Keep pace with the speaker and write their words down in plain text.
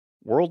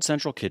World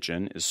Central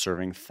Kitchen is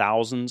serving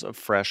thousands of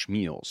fresh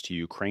meals to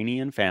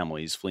Ukrainian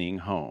families fleeing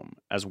home,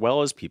 as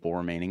well as people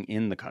remaining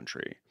in the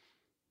country.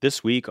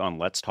 This week on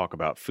Let's Talk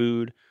About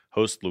Food,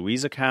 host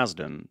Louisa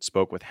Kasdan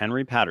spoke with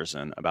Henry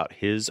Patterson about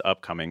his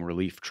upcoming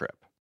relief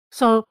trip.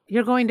 So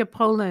you're going to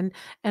Poland,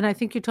 and I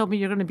think you told me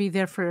you're going to be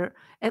there for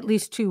at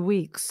least 2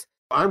 weeks.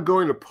 I'm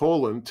going to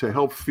Poland to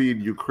help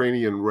feed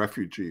Ukrainian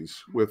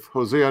refugees. With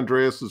Jose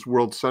Andreas's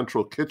World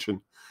Central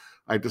Kitchen,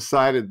 I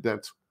decided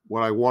that's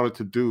what I wanted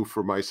to do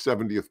for my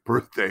 70th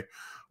birthday.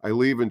 I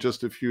leave in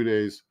just a few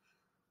days.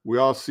 We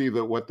all see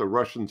that what the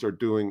Russians are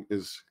doing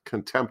is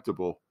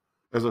contemptible.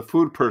 As a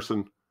food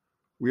person,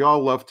 we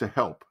all love to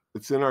help.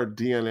 It's in our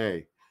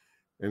DNA.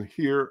 And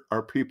here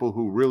are people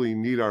who really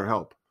need our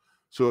help.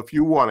 So if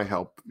you want to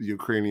help the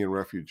Ukrainian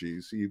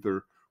refugees,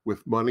 either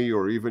with money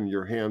or even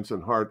your hands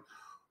and heart,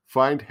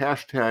 find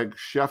hashtag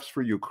Chefs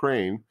for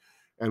Ukraine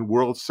and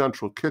World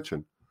Central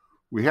Kitchen.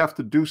 We have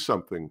to do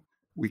something.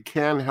 We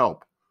can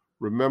help.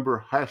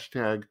 Remember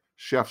hashtag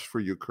Chefs for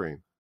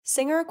Ukraine.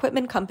 Singer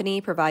Equipment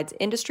Company provides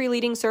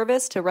industry-leading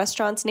service to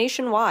restaurants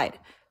nationwide.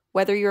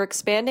 Whether you're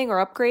expanding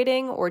or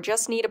upgrading or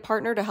just need a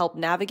partner to help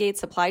navigate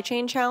supply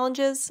chain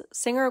challenges,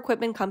 Singer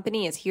Equipment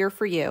Company is here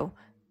for you.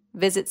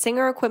 Visit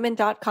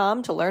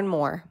singerequipment.com to learn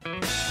more.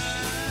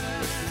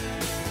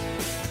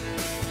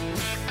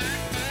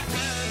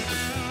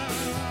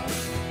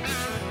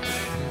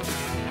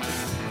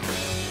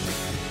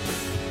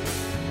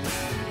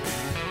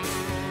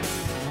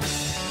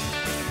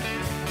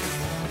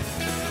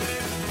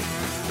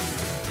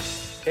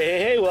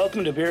 Hey,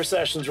 welcome to Beer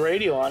Sessions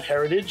Radio on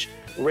Heritage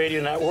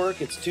Radio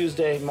Network. It's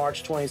Tuesday,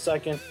 March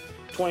 22nd,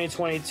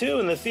 2022,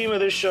 and the theme of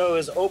this show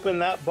is Open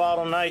That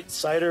Bottle Night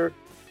Cider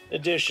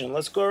Edition.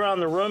 Let's go around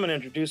the room and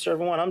introduce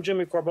everyone. I'm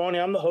Jimmy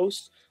Carboni. I'm the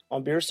host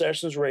on Beer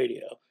Sessions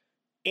Radio.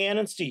 Ann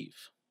and Steve.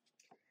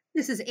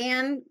 This is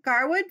Ann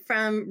Garwood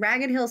from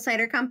Ragged Hill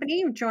Cider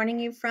Company, joining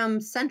you from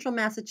central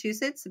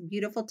Massachusetts, a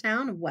beautiful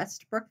town of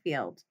West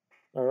Brookfield.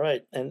 All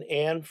right, and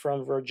Ann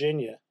from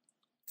Virginia.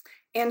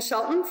 Ann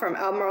Shelton from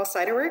Albemarle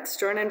Cider Works,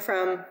 joining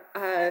from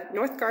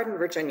North Garden,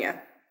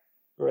 Virginia.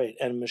 Great.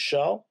 And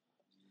Michelle?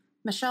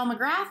 Michelle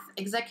McGrath,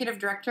 Executive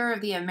Director of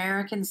the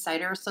American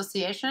Cider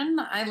Association.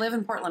 I live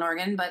in Portland,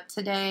 Oregon, but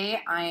today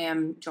I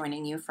am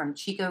joining you from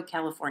Chico,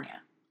 California.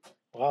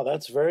 Wow,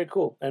 that's very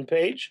cool. And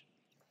Paige?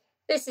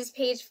 This is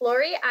Paige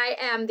Flory. I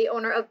am the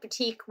owner of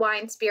Boutique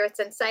Wine, Spirits,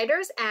 and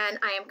Ciders, and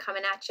I am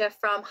coming at you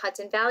from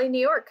Hudson Valley, New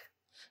York.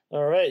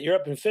 All right. You're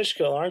up in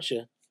Fishkill, aren't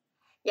you?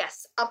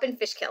 Yes, up in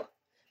Fishkill.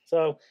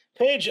 So,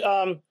 Paige,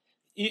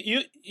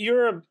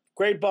 you're a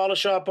great bottle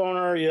shop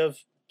owner. You have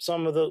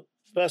some of the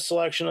best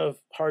selection of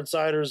hard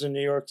ciders in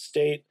New York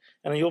State,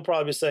 and you'll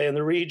probably say in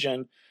the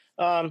region.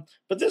 But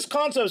this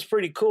concept is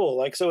pretty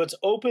cool. So it's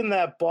Open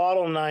That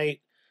Bottle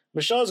Night.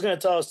 Michelle's going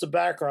to tell us the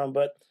background,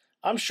 but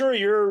I'm sure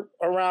you're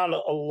around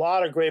a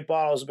lot of great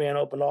bottles being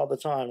opened all the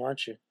time,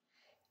 aren't you?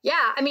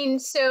 Yeah,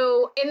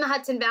 so in the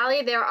Hudson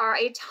Valley, there are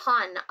a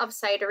ton of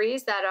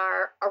cideries that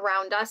are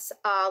around us.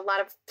 A lot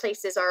of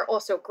places are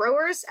also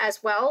growers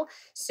as well.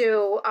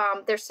 So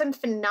there's some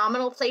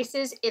phenomenal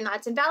places in the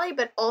Hudson Valley,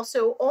 but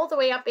also all the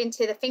way up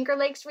into the Finger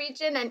Lakes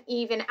region and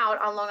even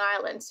out on Long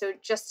Island. So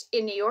just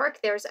in New York,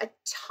 there's a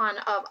ton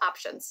of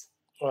options.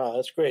 Wow,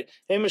 that's great.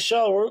 Hey,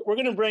 Michelle, we're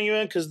going to bring you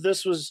in because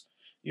this was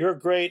your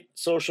great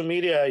social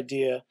media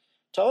idea.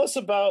 Tell us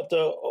about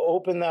the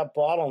Open That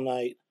Bottle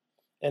Night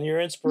and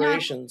your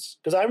inspirations.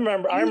 Because I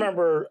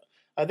remember,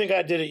 I think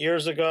I did it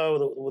years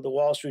ago with the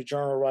Wall Street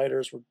Journal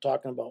writers were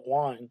talking about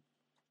wine.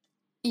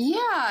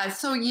 Yeah,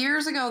 so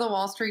years ago, the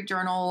Wall Street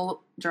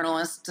Journal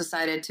journalists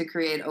decided to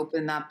create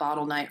Open That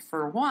Bottle Night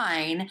for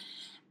wine.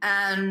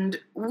 And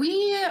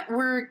we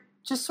were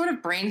just sort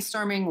of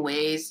brainstorming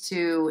ways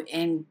to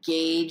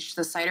engage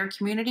the cider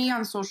community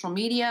on social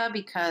media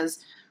because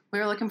we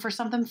were looking for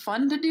something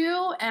fun to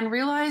do and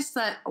realized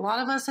that a lot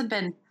of us had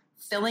been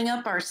filling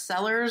up our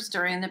cellars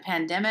during the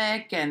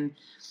pandemic and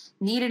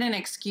needed an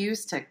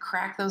excuse to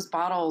crack those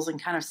bottles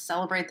and kind of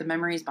celebrate the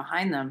memories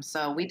behind them.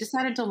 So we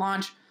decided to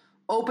launch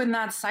Open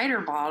That Cider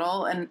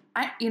Bottle. And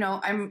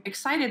I'm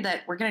excited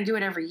that we're going to do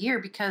it every year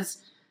because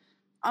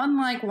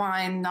unlike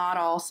wine, not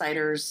all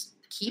ciders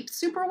keep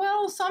super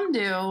well. Some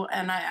do.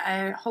 And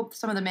I hope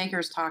some of the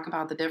makers talk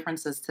about the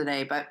differences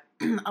today. But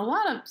a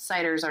lot of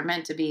ciders are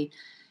meant to be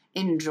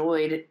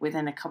enjoyed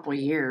within a couple of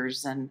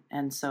years,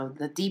 and so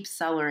the deep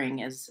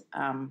cellaring is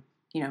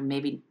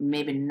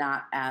maybe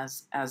not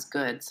as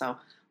good. So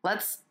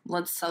let's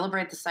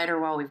celebrate the cider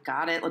while we've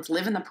got it. Let's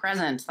live in the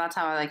present. That's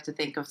how I like to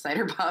think of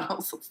cider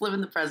bottles. Let's live in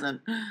the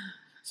present.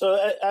 So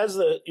as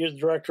you're the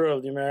director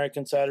of the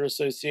American Cider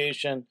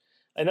Association,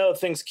 I know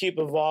things keep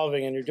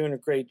evolving and you're doing a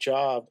great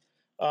job.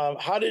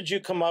 How did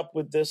you come up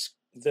with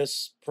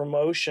this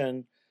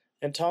promotion?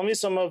 And tell me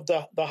some of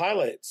the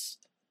highlights.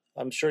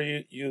 I'm sure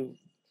you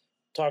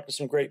talked to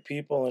some great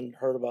people and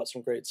heard about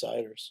some great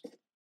ciders.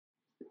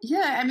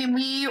 Yeah, I mean,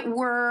 we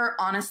were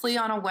honestly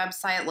on a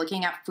website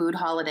looking at food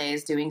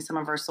holidays, doing some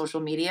of our social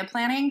media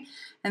planning,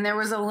 and there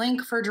was a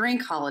link for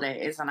drink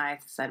holidays. And I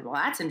said, well,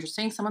 that's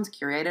interesting. Someone's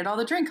curated all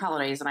the drink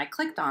holidays. And I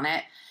clicked on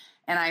it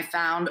and I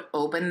found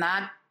Open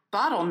That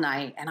Bottle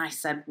Night. And I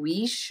said,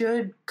 we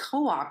should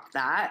co-opt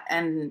that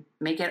and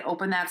make it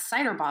Open That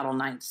Cider Bottle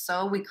Night.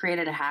 So we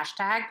created a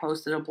hashtag,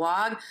 posted a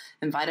blog,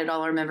 invited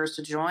all our members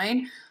to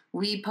join.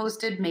 We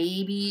posted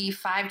maybe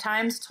 5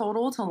 times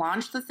total to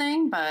launch the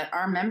thing, but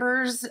our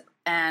members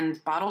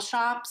and bottle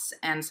shops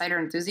and cider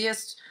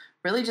enthusiasts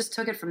really just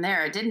took it from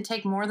there. It didn't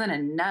take more than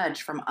a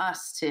nudge from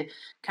us to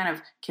kind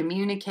of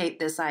communicate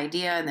this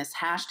idea and this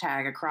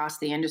hashtag across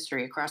the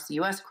industry, across the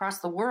US, across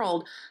the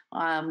world,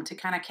 to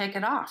kind of kick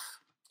it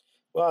off.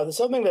 Wow, there's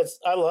something that's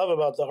I love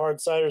about the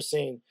hard cider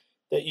scene,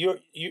 that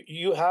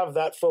you have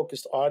that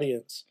focused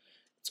audience.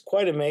 It's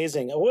quite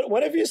amazing.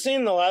 What have you seen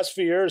in the last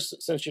few years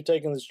since you've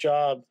taken this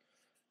job?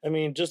 I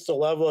mean, just the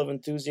level of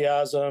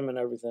enthusiasm and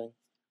everything.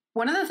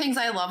 One of the things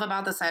I love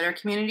about the cider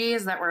community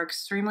is that we're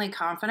extremely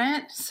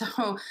confident.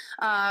 So,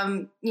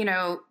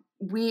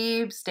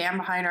 we stand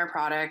behind our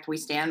product. We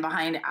stand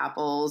behind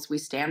apples. We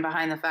stand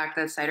behind the fact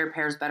that cider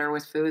pairs better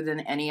with food than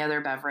any other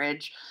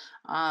beverage.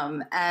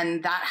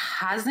 And that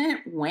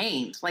hasn't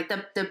waned. Like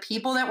the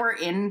people that were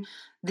in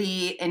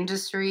the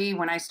industry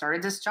when I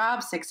started this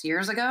job 6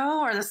 years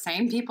ago are the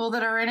same people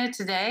that are in it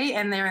today,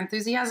 and their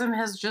enthusiasm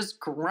has just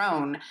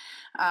grown.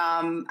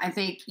 I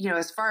think,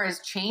 as far as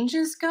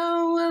changes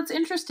go, it's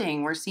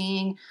interesting. We're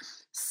seeing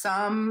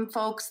some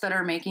folks that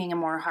are making a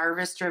more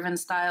harvest-driven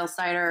style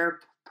cider,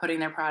 putting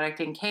their product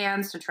in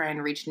cans to try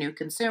and reach new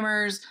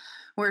consumers.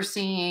 We're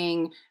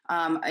seeing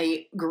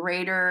a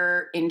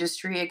greater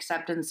industry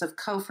acceptance of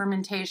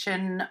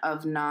co-fermentation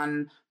of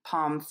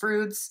non-palm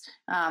fruits.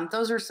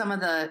 Those are some of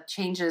the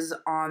changes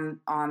on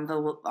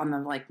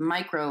the like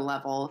micro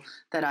level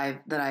that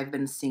I've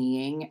been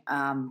seeing.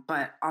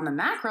 But on the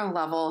macro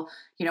level,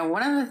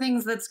 one of the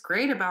things that's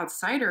great about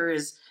cider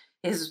is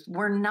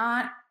we're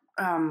not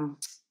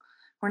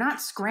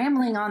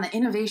scrambling on the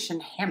innovation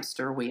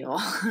hamster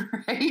wheel,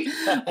 right?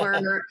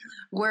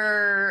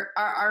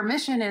 Our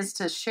mission is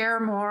to share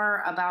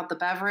more about the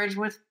beverage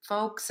with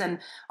folks, and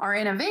our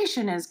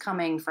innovation is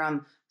coming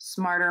from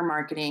smarter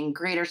marketing,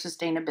 greater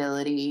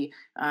sustainability,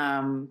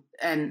 and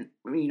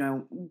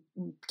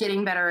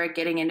getting better at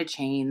getting into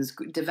chains,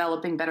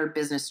 developing better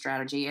business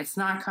strategy. It's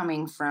not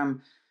coming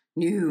from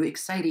new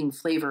exciting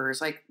flavors.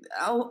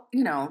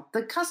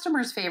 The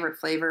customer's favorite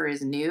flavor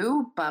is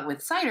new, but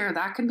with cider,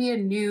 that can be a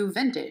new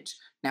vintage.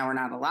 Now, we're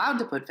not allowed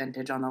to put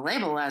vintage on the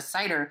label as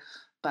cider,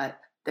 but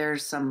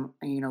there's some,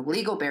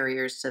 legal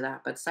barriers to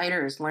that. But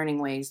cider is learning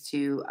ways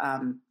to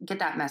get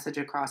that message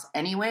across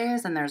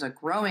anyways. And there's a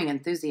growing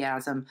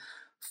enthusiasm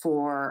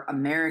for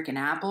American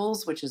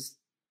apples, which is,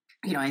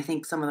 I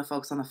think some of the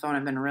folks on the phone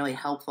have been really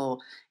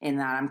helpful in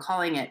that. I'm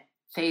calling it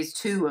phase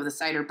 2 of the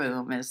cider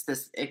boom, is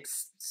this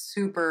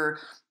super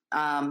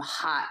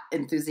hot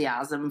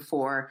enthusiasm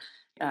for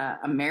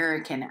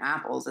American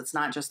apples. It's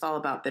not just all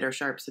about bitter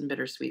sharps and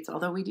bitter sweets,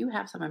 although we do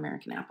have some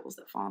American apples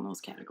that fall in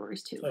those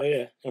categories too. Oh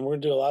yeah, and we're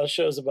going to do a lot of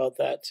shows about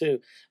that too.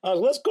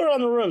 Let's go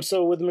around the room.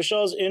 So with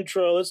Michelle's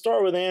intro, let's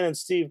start with Ann and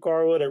Steve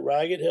Garwood at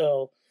Ragged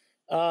Hill.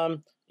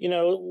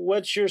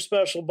 What's your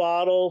special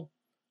bottle?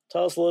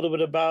 Tell us a little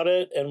bit about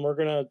it, and we're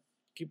going to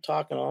keep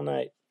talking all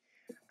night.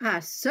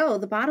 So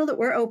the bottle that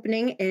we're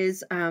opening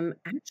is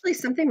actually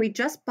something we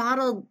just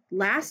bottled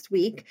last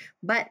week,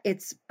 but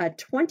it's a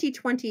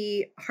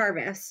 2020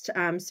 harvest.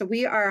 So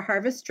we are a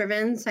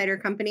harvest-driven cider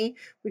company.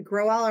 We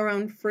grow all our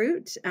own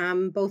fruit,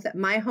 both at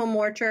my home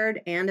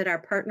orchard and at our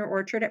partner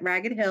orchard at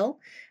Ragged Hill.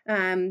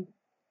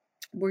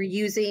 We're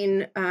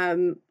using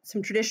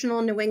some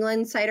traditional New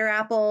England cider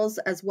apples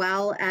as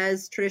well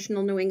as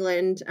traditional New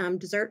England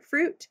dessert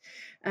fruit.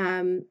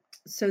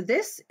 So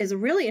this is a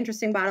really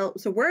interesting bottle.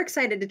 So we're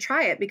excited to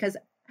try it because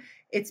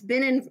it's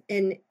been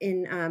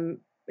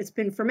it's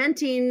been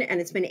fermenting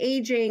and it's been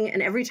aging,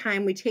 and every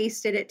time we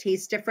taste it, it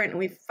tastes different. And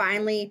we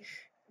finally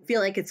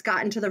feel like it's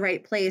gotten to the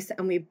right place,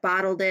 and we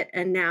bottled it,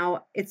 and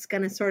now it's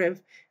going to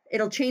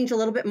it'll change a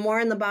little bit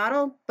more in the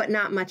bottle, but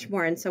not much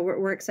more. And so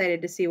we're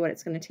excited to see what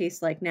it's going to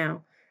taste like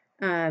now.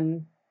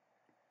 And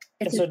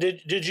so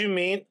did you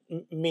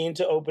mean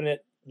to open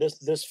it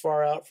this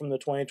far out from the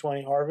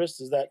 2020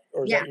 harvest? Is that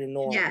your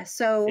norm? Yeah.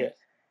 So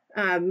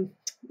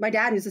my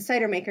dad, who's a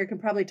cider maker, can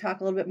probably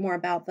talk a little bit more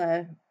about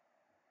the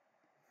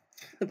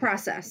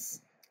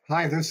process.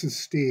 Hi, this is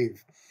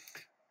Steve.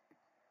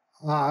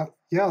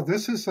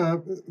 This is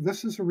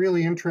a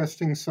really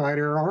interesting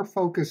cider. Our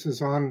focus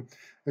is on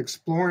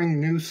exploring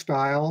new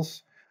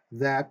styles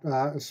that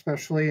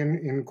especially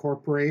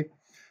incorporate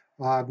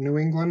New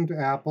England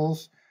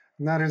apples,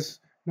 and that is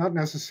not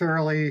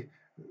necessarily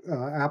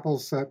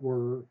apples that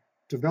were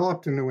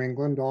developed in New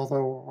England,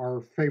 although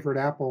our favorite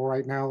apple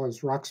right now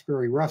is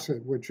Roxbury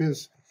Russet, which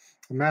is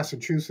a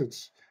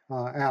Massachusetts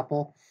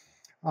apple.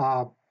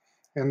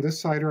 And this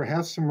cider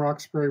has some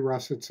Roxbury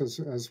Russets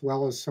as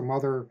well as some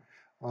other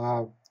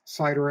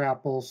cider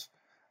apples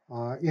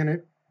in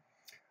it.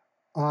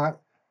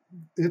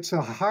 it's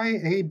a high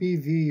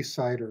ABV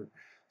cider.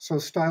 So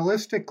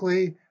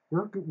stylistically,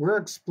 we're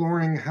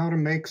exploring how to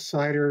make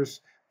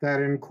ciders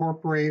that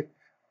incorporate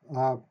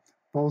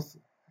both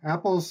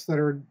apples that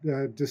are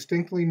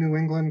distinctly New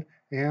England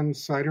and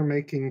cider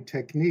making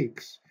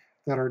techniques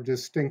that are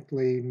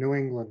distinctly New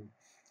England.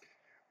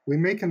 We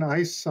make an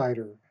ice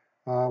cider,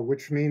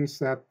 which means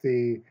that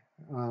the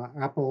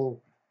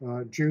apple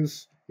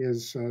juice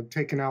is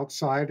taken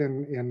outside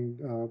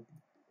in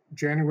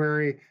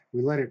January.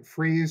 We let it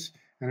freeze,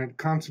 and it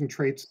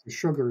concentrates the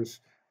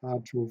sugars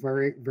to a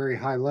very, very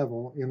high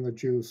level in the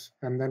juice,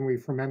 and then we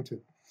ferment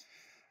it.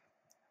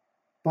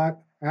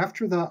 But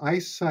after the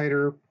ice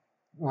cider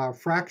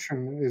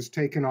fraction is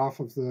taken off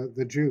of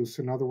the juice,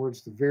 in other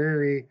words, the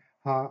very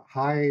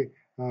high,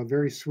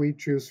 very sweet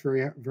juice,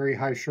 very, very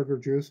high sugar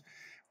juice,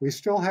 we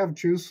still have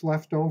juice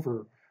left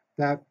over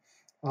that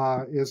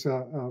is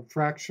a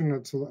fraction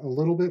that's a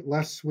little bit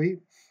less sweet.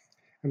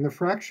 And the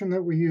fraction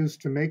that we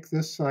used to make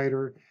this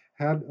cider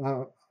had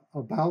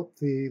about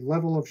the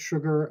level of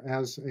sugar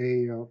as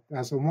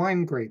a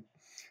wine grape.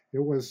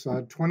 It was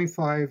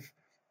 25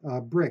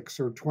 bricks,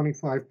 or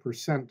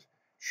 25%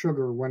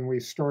 sugar when we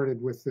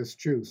started with this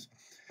juice.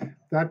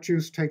 That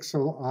juice takes a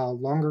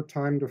longer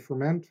time to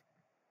ferment,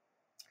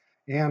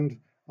 and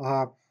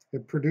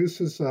it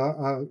produces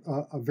a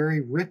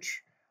very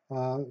rich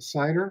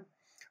cider,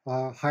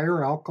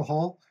 higher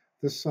alcohol.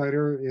 This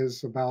cider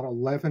is about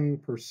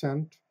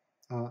 11%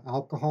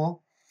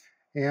 alcohol,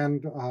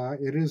 and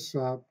it is,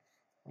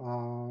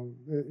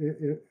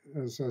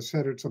 as I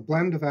said, it's a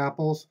blend of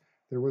apples.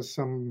 There was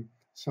some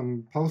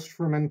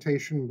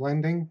post-fermentation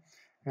blending,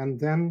 and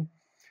then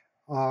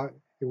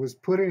it was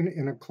put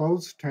in a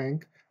closed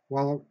tank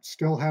while it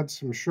still had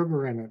some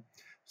sugar in it.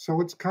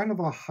 So it's kind of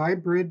a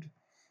hybrid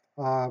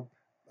pet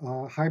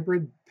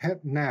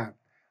nat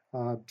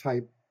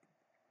type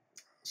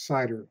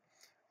cider.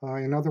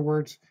 In other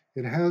words,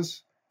 it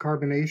has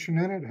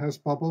carbonation in it, has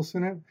bubbles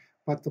in it,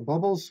 but the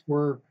bubbles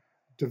were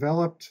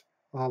developed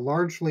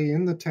largely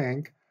in the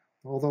tank,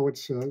 although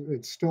it's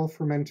still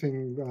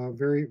fermenting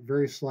very,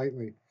 very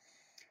slightly.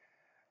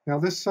 Now,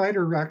 this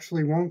cider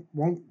actually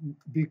won't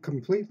be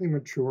completely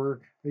mature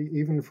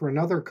even for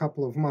another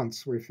couple of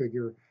months, we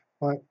figure,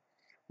 but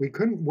we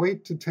couldn't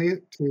wait to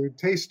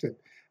taste it,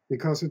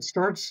 because it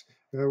starts,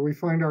 we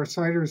find our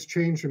ciders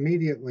change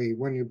immediately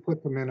when you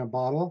put them in a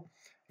bottle,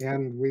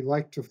 and we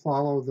like to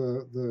follow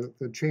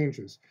the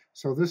changes.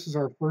 So this is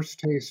our first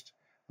taste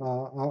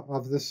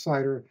of this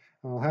cider.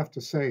 I'll have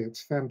to say,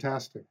 it's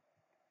fantastic.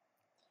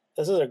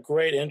 This is a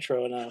great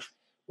intro, and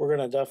we're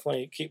going to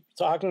definitely keep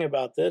talking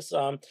about this.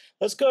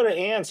 Let's go to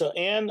Ann. So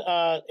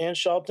Ann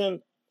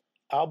Shelton,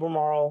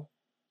 Albemarle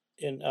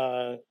in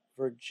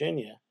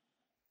Virginia.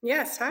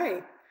 Yes,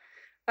 hi.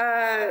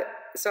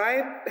 So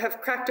I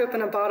have cracked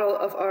open a bottle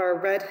of our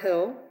Red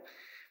Hill.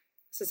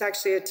 This is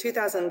actually a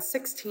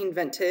 2016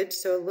 vintage,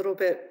 so a little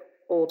bit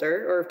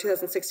older, or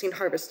 2016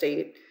 harvest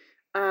date.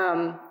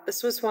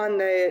 This was one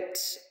that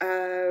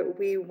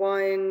we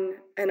won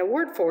an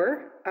award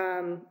for,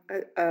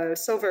 a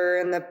silver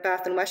in the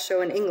Bath and West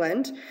show in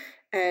England,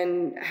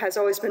 and has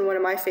always been one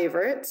of my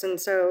favorites. And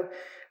so,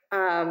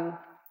 and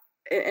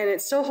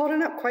it's still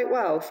holding up quite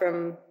well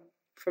from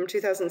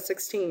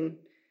 2016.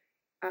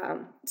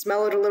 It's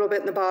mellowed a little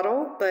bit in the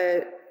bottle,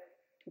 but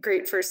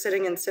great for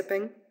sitting and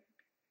sipping.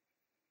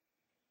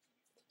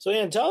 So,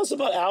 Ann, tell us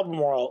about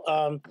Albemarle.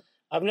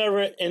 I've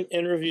never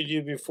interviewed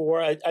you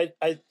before.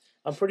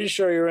 I'm pretty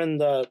sure you're in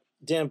the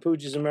Dan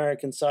Pucci's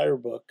American Cider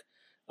book.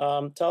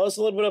 Tell us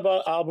a little bit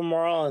about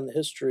Albemarle and the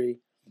history,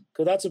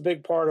 because that's a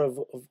big part of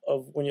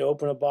when you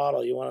open a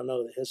bottle. You want to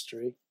know the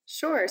history.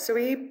 Sure. So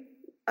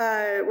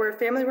we're a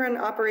family-run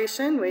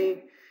operation.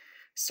 We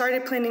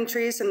started planting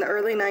trees in the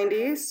early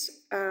 90s.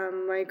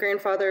 My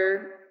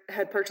grandfather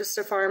had purchased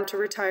a farm to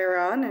retire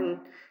on,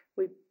 and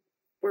we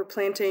were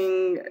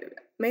planting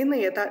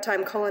mainly at that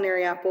time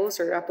culinary apples,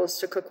 or apples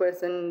to cook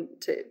with, and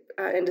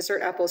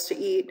dessert apples to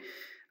eat.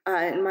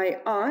 And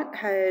my aunt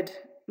had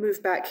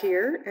moved back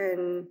here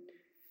and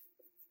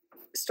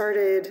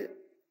started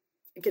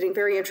getting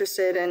very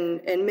interested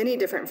in many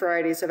different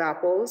varieties of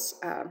apples.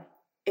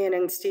 Ann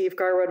and Steve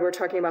Garwood were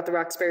talking about the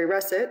Roxbury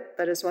Russet.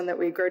 That is one that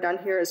we grow down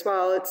here as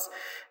well. It's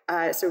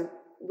so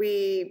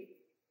we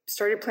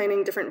started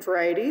planting different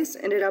varieties,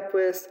 ended up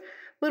with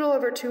a little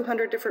over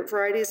 200 different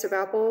varieties of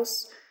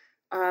apples,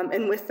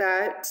 and with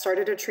that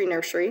started a tree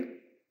nursery.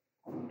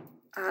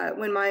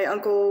 When my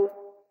uncle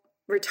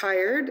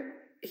retired,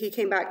 he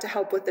came back to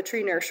help with the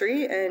tree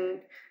nursery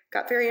and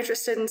got very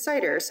interested in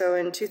cider. So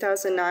in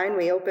 2009,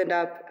 we opened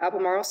up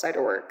Albemarle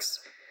Cider Works.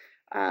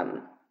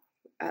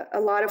 A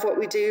lot of what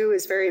we do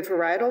is very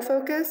varietal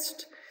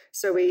focused.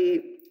 So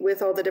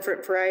with all the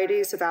different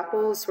varieties of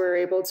apples, we're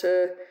able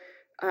to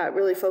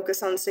really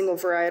focus on single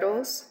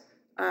varietals,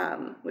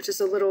 which is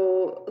a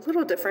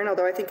little different,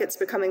 although I think it's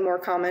becoming more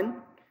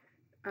common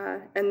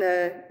in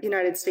the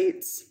United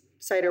States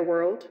cider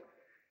world.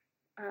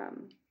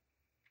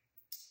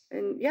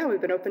 And yeah,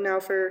 we've been open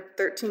now for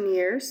 13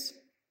 years.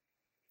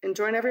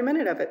 Enjoying every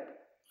minute of it.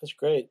 That's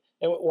great.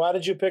 And why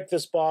did you pick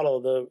this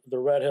bottle, the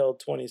Red Hill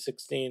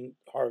 2016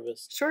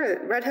 Harvest?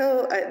 Sure. Red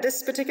Hill,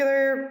 this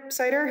particular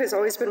cider has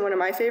always been one of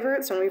my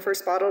favorites. When we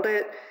first bottled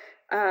it,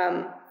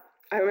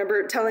 I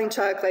remember telling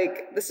Chuck,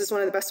 like, this is one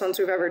of the best ones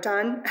we've ever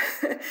done.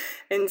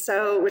 And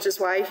so, which is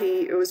why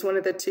it was one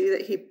of the two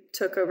that he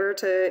took over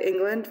to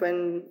England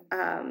when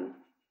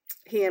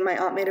he and my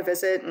aunt made a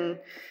visit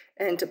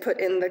and to put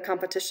in the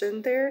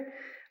competition there.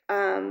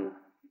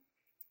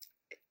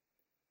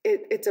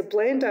 It's a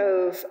blend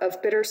of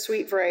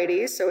bittersweet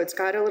varieties, so it's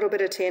got a little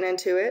bit of tannin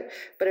to it,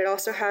 but it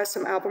also has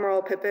some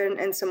Albemarle pippin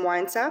and some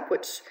wine sap,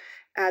 which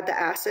add the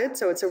acid.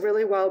 So it's a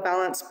really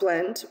well-balanced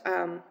blend,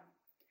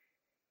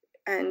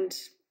 and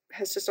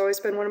has just always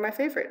been one of my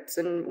favorites,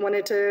 and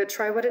wanted to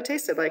try what it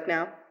tasted like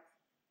now.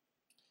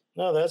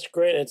 No, that's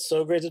great. It's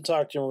so great to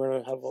talk to you. We're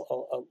going to have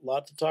a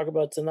lot to talk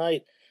about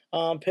tonight.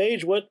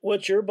 Paige,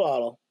 what's your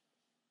bottle?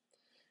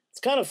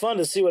 It's kind of fun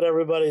to see what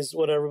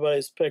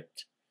everybody's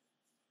picked.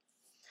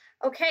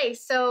 Okay,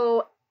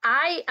 so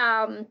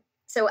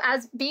so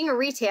as being a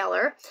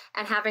retailer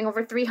and having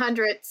over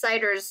 300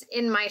 ciders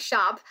in my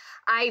shop,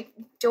 I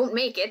don't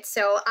make it,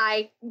 so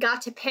I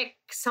got to pick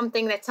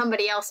something that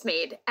somebody else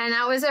made, and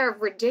that was a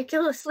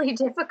ridiculously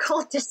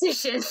difficult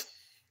decision.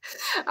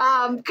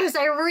 Because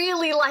I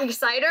really like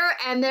cider,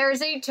 and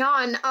there's a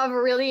ton of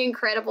really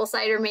incredible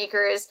cider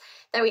makers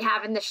that we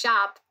have in the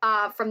shop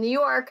from New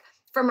York,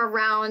 from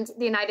around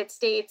the United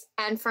States,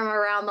 and from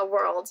around the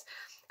world.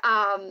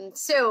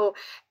 So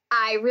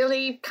I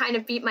really kind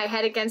of beat my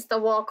head against the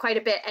wall quite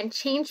a bit and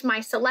changed my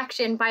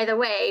selection, by the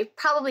way,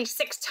 probably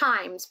 6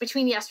 times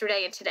between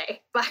yesterday and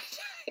today. But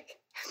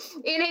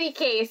in any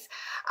case,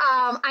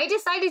 I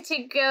decided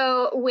to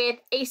go with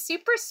a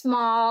super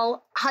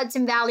small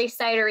Hudson Valley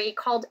cidery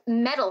called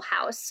Metal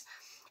House.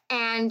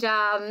 And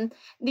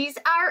these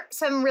are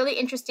some really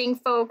interesting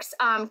folks.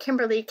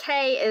 Kimberly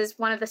Kay is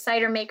one of the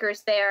cider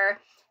makers there.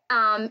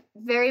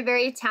 Very,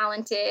 very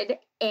talented,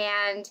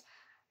 and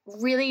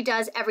really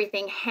does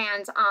everything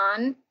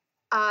hands-on.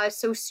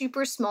 So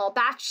super small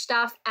batch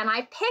stuff. And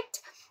I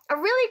picked a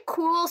really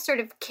cool sort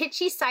of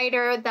kitschy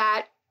cider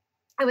that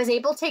I was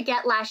able to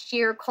get last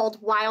year called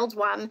Wild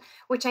One,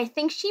 which I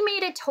think she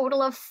made a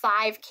total of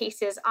 5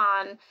 cases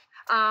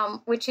on,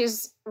 which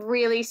is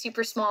really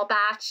super small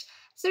batch.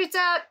 So it's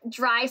a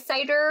dry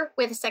cider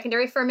with a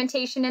secondary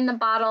fermentation in the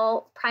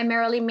bottle,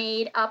 primarily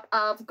made up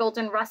of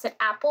golden russet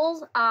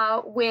apples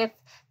with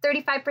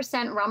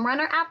 35% rum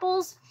runner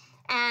apples.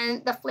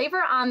 And the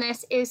flavor on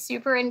this is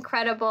super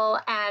incredible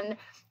and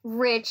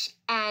rich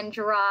and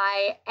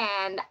dry,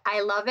 and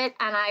I love it.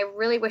 And I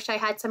really wish I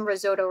had some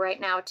risotto right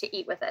now to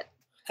eat with it.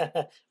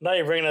 Now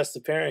you're bringing us the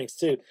pairings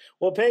too.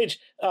 Well, Paige,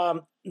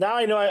 now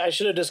I know I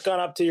should have just gone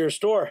up to your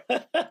store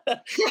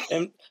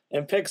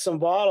and picked some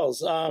bottles.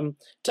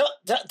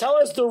 Tell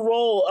us the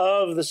role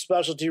of the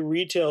specialty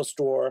retail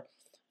store,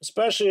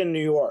 especially in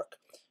New York,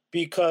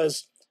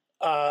 because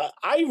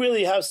I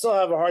really still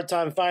have a hard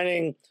time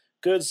finding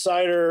good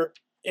cider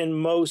in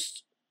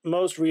most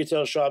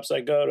retail shops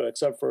I go to,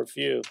 except for a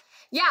few.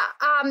 Yeah.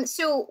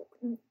 So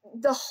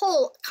the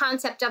whole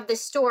concept of this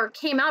store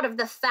came out of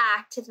the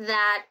fact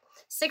that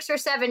 6 or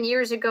 7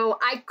 years ago,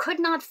 I could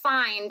not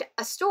find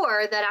a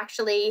store that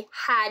actually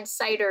had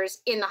ciders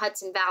in the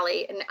Hudson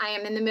Valley. And I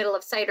am in the middle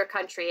of cider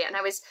country, and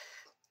I was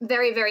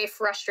very, very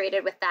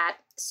frustrated with that.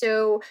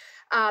 So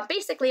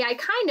basically, I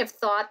kind of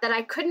thought that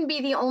I couldn't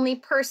be the only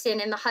person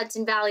in the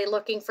Hudson Valley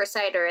looking for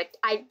cider.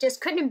 I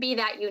just couldn't be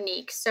that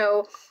unique.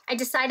 So I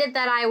decided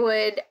that I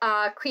would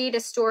create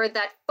a store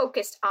that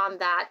focused on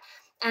that.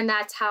 And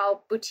that's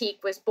how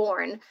Boutique was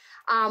born.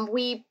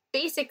 We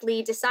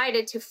basically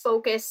decided to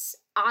focus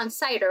on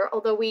cider,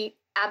 although we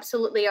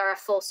absolutely are a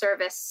full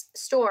service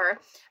store.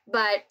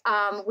 But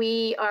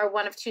we are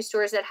one of 2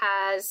 stores that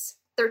has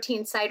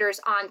 13 ciders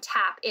on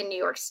tap in New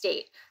York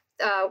State.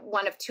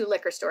 One of 2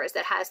 liquor stores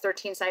that has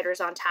 13 ciders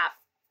on tap.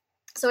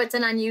 So it's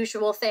an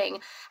unusual thing.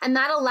 And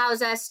that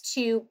allows us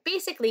to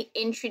basically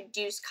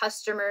introduce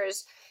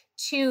customers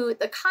to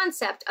the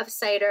concept of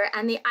cider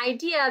and the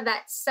idea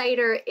that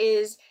cider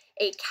is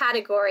a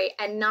category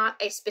and not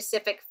a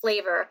specific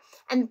flavor.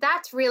 And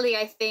that's really,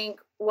 I think,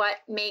 what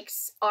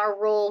makes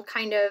our role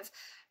kind of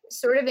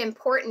sort of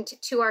important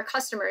to our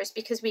customers,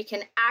 because we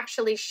can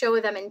actually show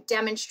them and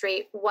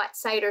demonstrate what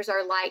ciders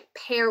are like,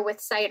 pair with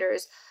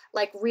ciders,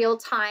 like real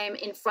time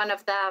in front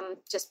of them,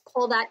 just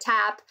pull that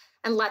tap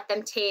and let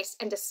them taste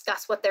and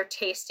discuss what they're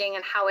tasting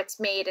and how it's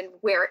made and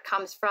where it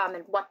comes from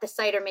and what the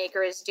cider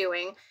maker is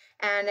doing.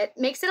 And it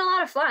makes it a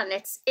lot of fun.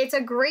 It's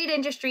a great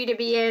industry to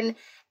be in.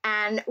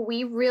 And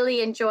we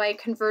really enjoy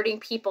converting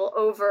people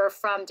over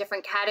from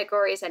different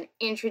categories and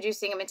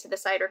introducing them into the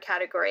cider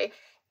category.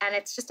 And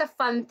it's just a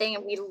fun thing,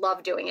 and we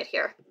love doing it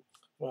here.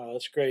 Wow,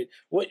 that's great.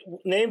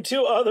 Name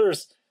 2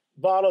 others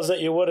bottles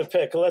that you would have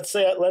picked. Let's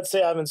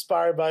say I'm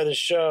inspired by the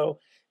show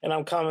and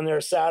I'm coming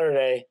there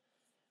Saturday.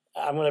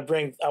 I want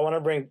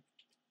to bring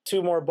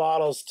 2 more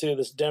bottles to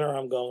this dinner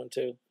I'm going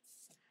to.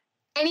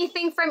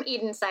 Anything from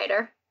Eden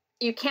Cider,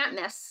 you can't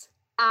miss.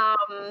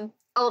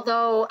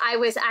 Although I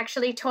was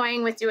actually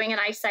toying with doing an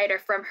ice cider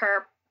from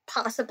her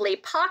possibly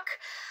Puck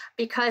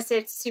because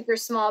it's super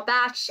small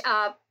batch,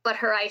 but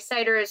her ice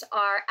ciders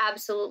are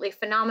absolutely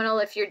phenomenal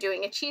if you're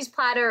doing a cheese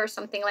platter or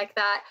something like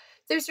that.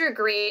 Those are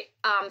great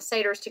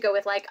ciders to go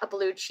with like a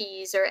blue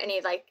cheese or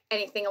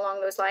anything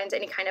along those lines,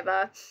 any kind of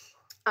a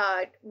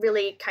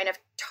really kind of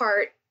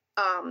tart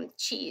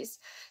cheese.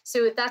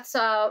 So that's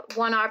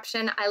one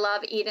option. I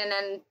love Eden,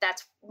 and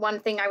that's one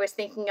thing I was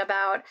thinking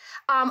about.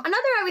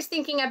 Another I was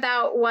thinking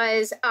about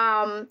was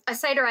a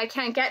cider I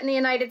can't get in the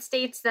United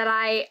States that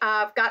I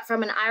got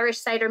from an Irish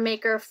cider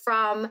maker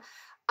from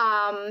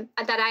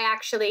that I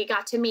actually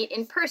got to meet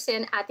in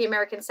person at the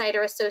American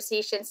Cider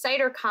Association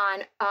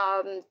CiderCon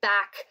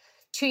back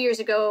 2 years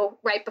ago,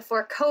 right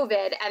before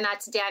COVID, and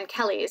that's Dan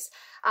Kelly's.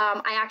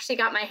 I actually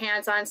got my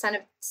hands on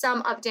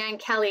some of Dan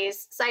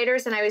Kelly's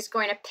ciders, and I was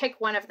going to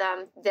pick one of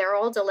them. They're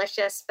all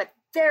delicious, but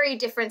very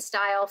different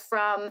style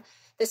from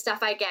the stuff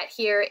I get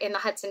here in the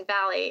Hudson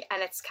Valley,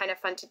 and it's kind of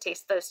fun to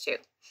taste those too.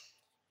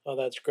 Oh,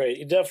 that's great.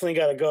 You definitely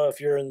got to go if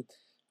you're in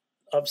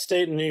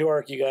upstate in New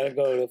York. You got to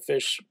go to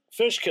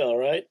Fishkill,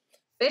 right?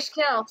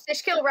 Fishkill,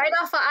 right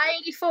off of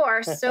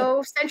I-84,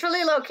 so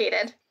centrally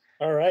located.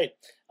 All right.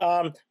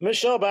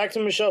 Michelle, back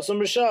to Michelle. So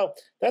Michelle,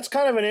 that's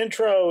kind of an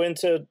intro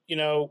into,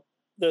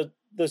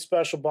 the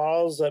special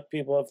bottles that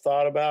people have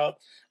thought about.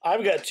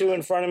 I've got two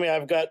in front of me.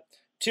 I've got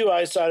two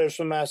ice ciders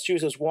from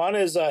Massachusetts. One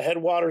is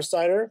Headwater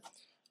Cider,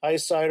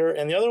 ice cider,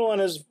 and the other one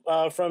is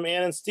from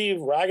Ann and Steve,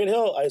 Ragged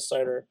Hill ice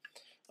cider.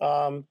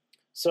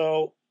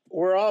 So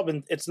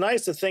it's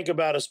nice to think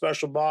about a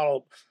special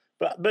bottle,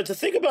 but to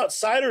think about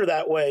cider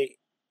that way,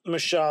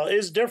 Michelle,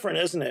 is different,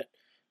 isn't it?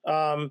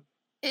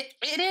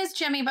 It is,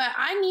 Jimmy, but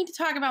I need to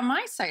talk about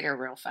my cider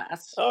real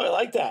fast. Oh, I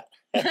like that.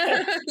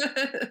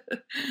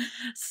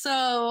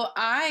 So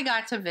I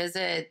got to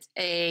visit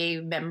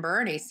an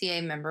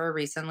ACA member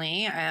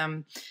recently.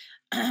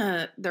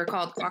 They're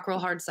called Cockrell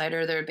Hard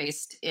Cider. They're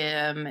based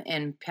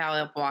in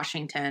Puyallup,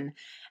 Washington,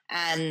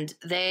 and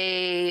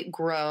they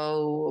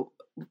grow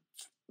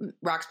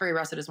Roxbury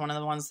Russet is one of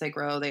the ones they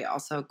grow. They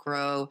also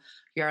grow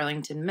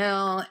Yarlington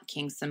Mill,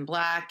 Kingston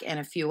Black, and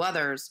a few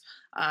others.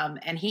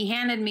 And he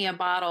handed me a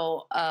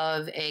bottle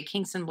of a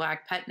Kingston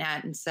Black Pet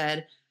Nat and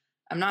said,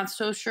 I'm not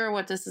so sure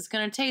what this is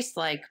going to taste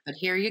like, but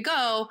here you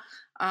go.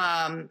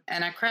 And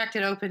I cracked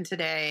it open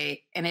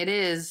today, and it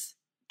is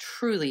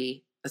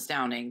truly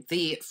astounding.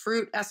 The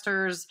fruit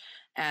esters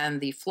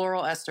and the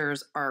floral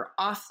esters are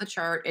off the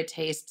chart. It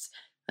tastes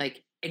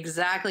like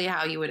exactly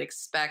how you would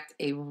expect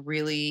a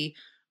really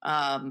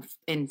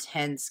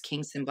intense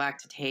Kingston Black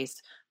to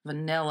taste.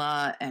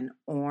 Vanilla and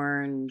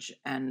orange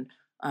and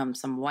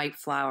some white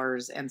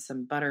flowers and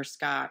some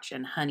butterscotch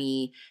and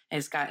honey.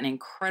 It's got an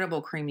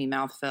incredible creamy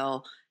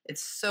mouthfeel.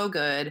 It's so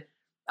good.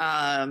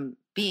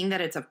 Being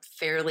that it's a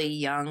fairly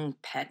young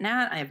pet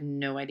nat, I have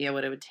no idea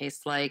what it would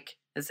taste like.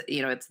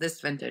 It's this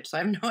vintage, so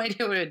I have no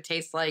idea what it would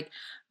taste like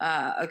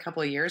a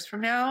couple of years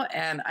from now.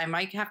 And I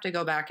might have to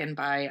go back and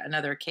buy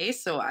another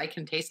case so I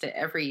can taste it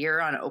every year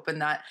on Open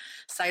That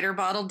Cider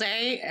Bottle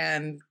Day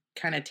and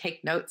kind of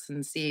take notes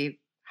and see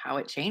how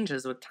it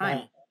changes with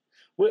time.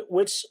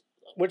 Which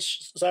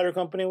cider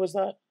company was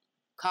that?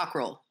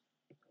 Cockrell.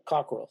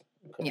 Okay.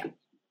 Yeah.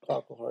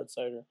 Cockrell Hard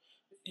Cider.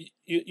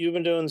 You've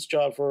been doing this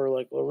job for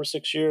like over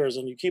 6 years,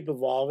 and you keep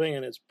evolving,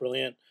 and it's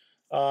brilliant.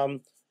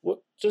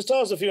 Just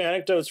tell us a few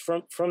anecdotes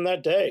from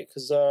that day,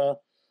 because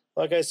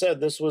like I said,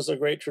 this was a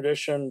great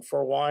tradition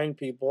for wine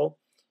people,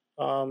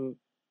 and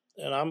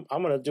I'm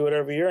going to do it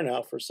every year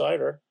now for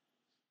cider.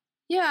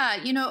 Yeah,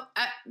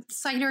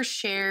 cider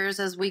shares,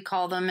 as we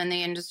call them in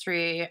the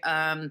industry,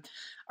 are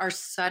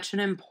such an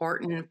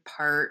important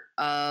part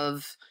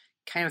of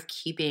kind of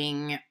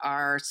keeping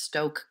our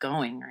stoke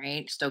going,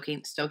 right?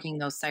 Stoking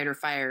those cider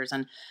fires.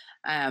 And,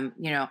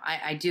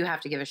 I do have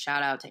to give a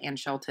shout out to Ann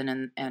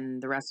Shelton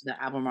and the rest of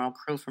the Albemarle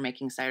crew for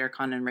making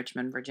CiderCon in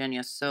Richmond,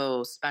 Virginia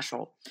so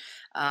special.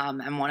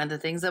 And one of the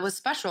things that was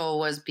special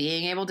was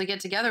being able to get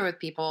together with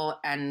people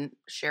and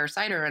share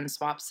cider and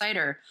swap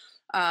cider.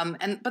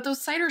 But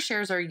those cider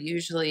shares are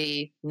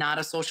usually not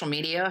a social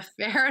media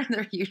affair.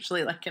 They're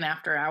usually like an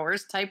after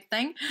hours type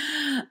thing.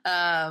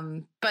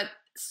 But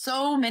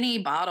so many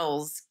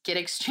bottles get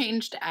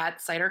exchanged at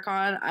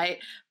CiderCon.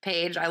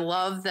 Paige, I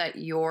love that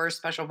your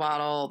special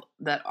bottle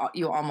that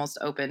you almost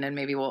opened and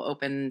maybe will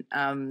open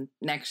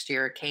next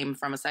year came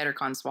from a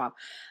CiderCon swap.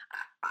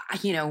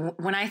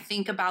 When I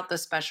think about the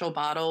special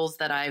bottles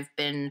that I've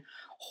been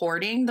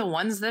hoarding, the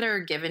ones that are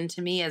given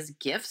to me as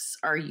gifts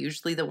are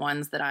usually the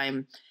ones that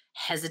I'm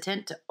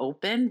hesitant to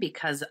open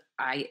because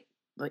I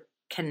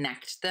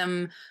connect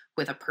them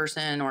with a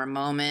person or a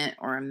moment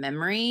or a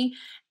memory.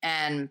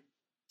 And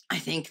I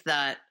think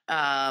that,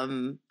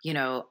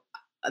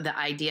 the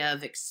idea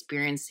of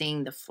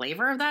experiencing the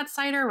flavor of that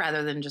cider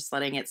rather than just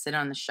letting it sit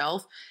on the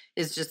shelf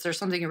is just, there's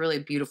something really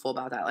beautiful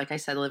about that. Like I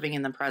said, living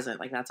in the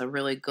present, like that's a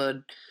really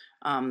good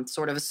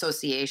sort of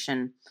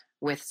association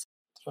with.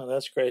 Oh,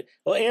 that's great.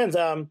 Well,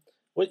 Ann,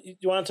 what you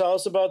want to tell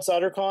us about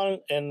CiderCon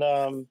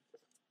and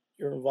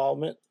your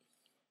involvement?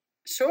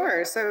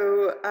 Sure.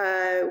 So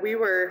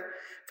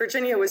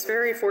Virginia was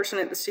very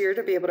fortunate this year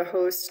to be able to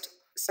host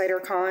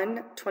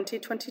CiderCon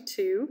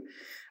 2022.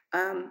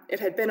 It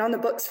had been on the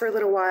books for a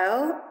little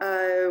while.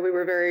 We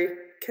were very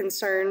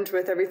concerned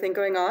with everything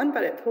going on,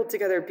 but it pulled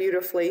together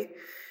beautifully.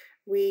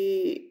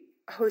 We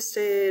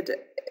hosted,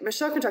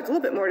 Michelle can talk a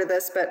little bit more to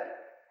this, but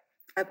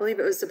I believe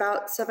it was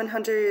about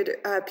 700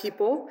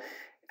 people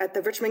at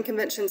the Richmond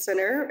Convention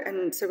Center,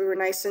 and so we were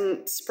nice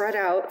and spread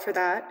out for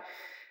that.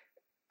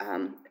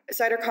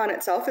 CiderCon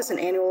itself is an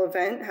annual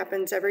event,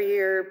 happens every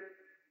year,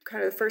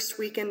 kind of the first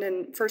week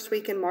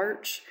in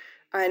March,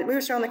 and it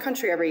moves around the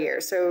country every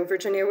year. So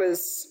Virginia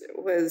was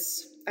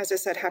as I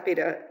said, happy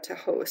to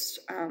host.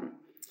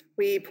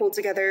 We pulled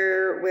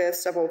together with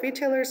several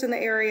retailers in the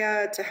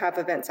area to have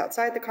events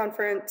outside the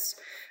conference.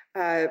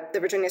 The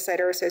Virginia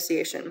Cider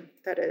Association,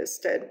 that is,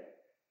 did.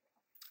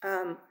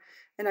 And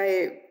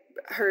I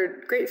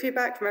heard great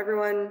feedback from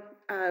everyone,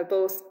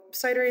 both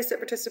cideries that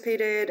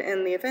participated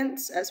in the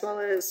events as well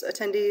as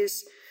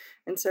attendees.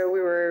 And so we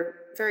were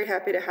very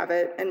happy to have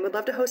it and would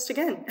love to host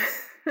again.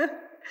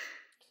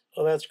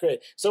 Oh, that's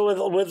great.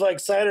 So with like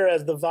cider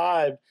as the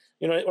vibe,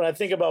 you know, when I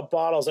think about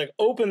bottles, like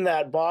open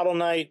that bottle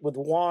night with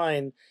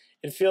wine,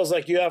 it feels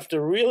like you have to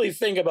really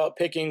think about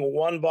picking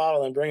one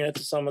bottle and bringing it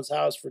to someone's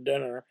house for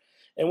dinner.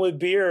 And with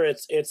beer,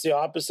 it's the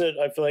opposite.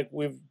 I feel like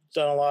we've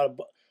done a lot of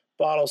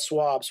bottle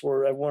swaps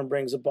where everyone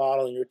brings a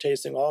bottle and you're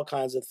tasting all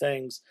kinds of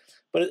things.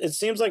 But it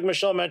seems like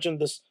Michelle mentioned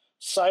this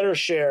cider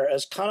share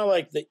as kind of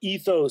like the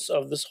ethos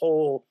of this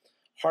whole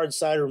hard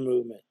cider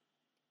movement.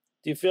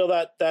 Do you feel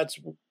that that's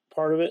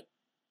part of it,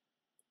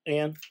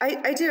 Anne?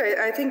 I do.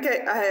 I think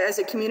as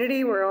a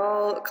community, we're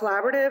all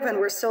collaborative and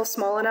we're still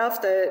small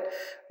enough that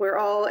we're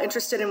all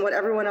interested in what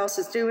everyone else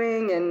is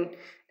doing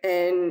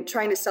and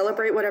trying to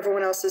celebrate what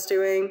everyone else is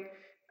doing.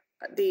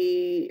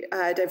 The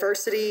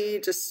diversity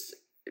just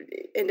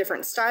in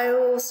different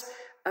styles,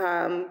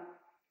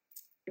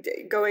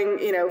 going,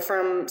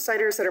 from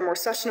ciders that are more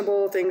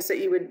sessionable, things that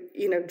you would,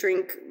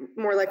 drink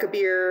more like a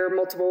beer,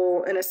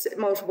 multiple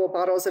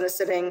bottles in a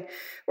sitting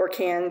or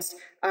cans,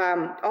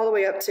 all the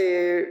way up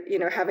to,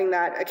 having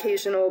that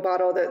occasional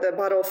bottle, the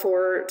bottle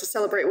to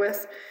celebrate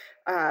with,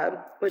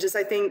 which is,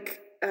 I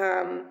think,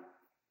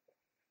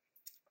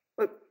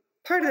 what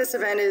part of this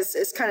event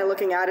is kind of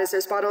looking at is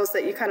those bottles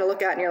that you kind of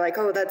look at and you're like,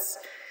 oh, that's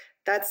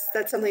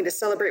something to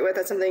celebrate with.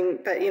 That's something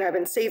that, I've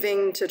been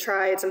saving to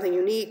try. It's something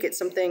unique. It's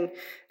something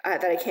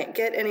that I can't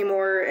get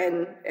anymore.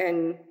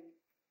 And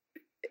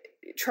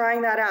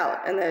trying that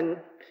out. And then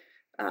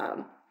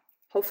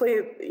hopefully,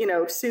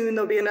 soon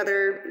there'll be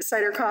another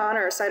CiderCon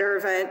or a cider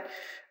event,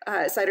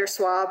 cider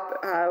swap,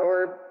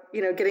 or,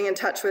 getting in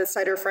touch with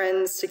cider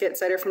friends to get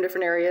cider from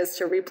different areas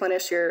to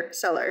replenish your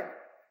cellar.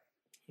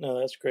 No,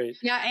 that's great.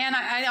 Yeah. And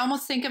I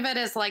almost think of it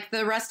as like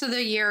the rest of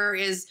the year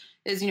is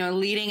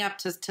leading up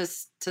to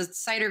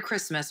cider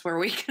Christmas, where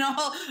we can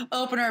all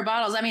open our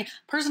bottles. I mean,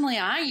 personally,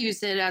 I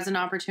used it as an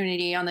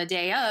opportunity on the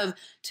day of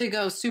to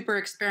go super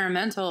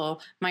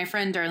experimental. My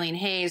friend Darlene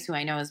Hayes, who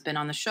I know has been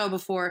on the show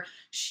before,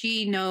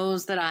 she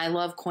knows that I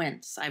love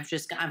quince. I've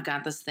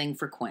got this thing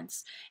for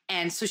quince.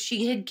 And so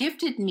she had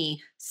gifted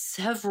me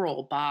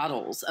several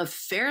bottles of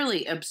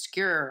fairly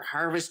obscure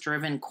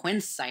harvest-driven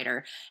quince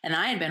cider. And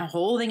I had been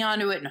holding on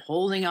to it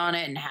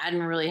and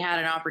hadn't really had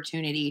an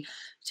opportunity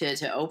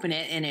to open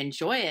it and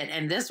enjoy it.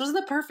 And this was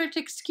the perfect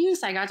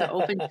excuse. I got to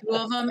open two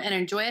of them and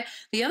enjoy it.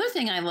 The other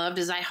thing I loved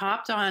is I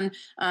hopped on,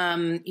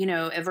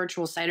 a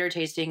virtual cider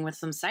tasting with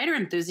some cider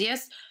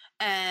enthusiasts.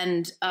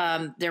 And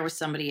there was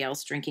somebody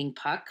else drinking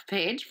Puck,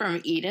 Paige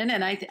from Eden,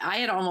 and I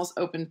had almost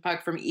opened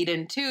Puck from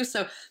Eden too.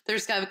 So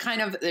there's the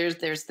kind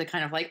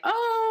of like,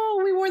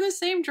 oh, we wore the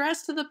same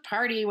dress to the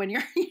party when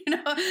you're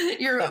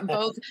you're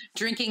both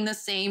drinking the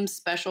same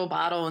special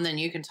bottle, and then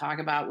you can talk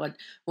about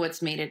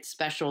what's made it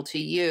special to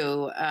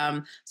you.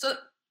 So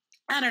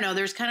I don't know.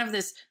 There's kind of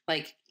this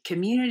like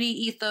community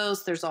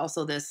ethos. There's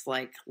also this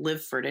like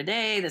live for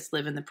today, this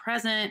live in the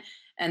present.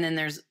 And then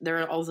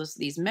there are all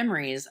these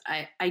memories.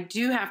 I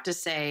do have to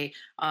say,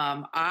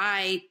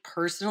 I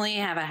personally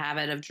have a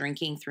habit of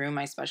drinking through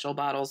my special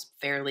bottles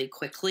fairly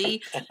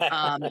quickly.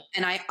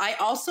 And I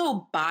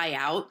also buy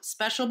out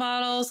special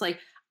bottles. Like,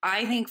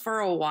 I think for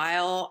a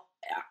while,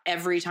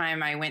 every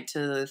time I went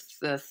to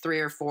the 3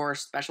 or 4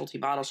 specialty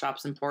bottle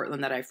shops in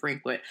Portland that I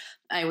frequent,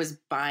 I was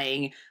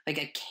buying like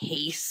a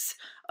case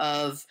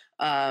of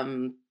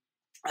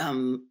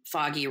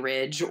Foggy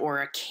Ridge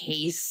or a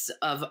case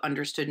of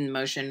Understood in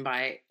Motion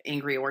by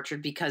Angry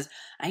Orchard, because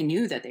I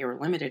knew that they were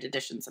limited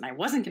editions and I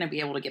wasn't going to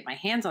be able to get my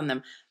hands on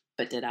them.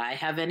 But did I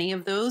have any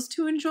of those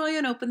to enjoy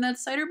and open that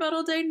cider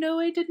bottle day? No,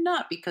 I did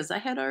not, because I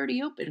had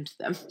already opened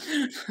them.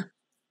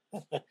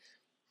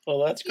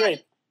 Well, that's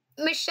great.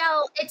 Yeah.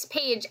 Michelle, it's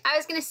Paige. I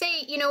was going to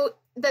say,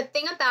 the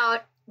thing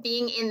about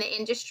being in the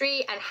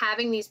industry and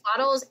having these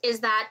bottles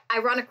is that I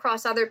run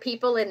across other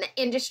people in the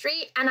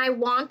industry and I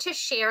want to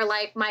share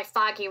like my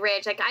Foggy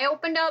Ridge. Like, I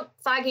opened up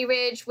Foggy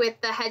Ridge with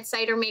the head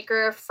cider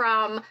maker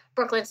from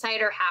Brooklyn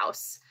Cider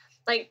House.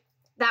 Like,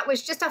 that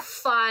was just a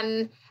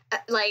fun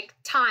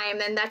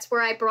time. And that's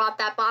where I brought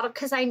that bottle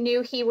because I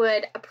knew he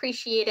would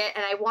appreciate it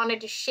and I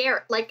wanted to share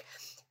it. Like,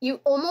 you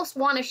almost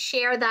want to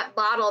share that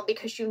bottle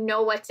because you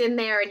know what's in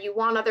there and you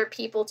want other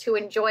people to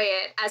enjoy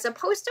it, as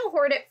opposed to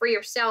hoard it for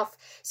yourself.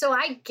 So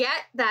I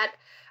get that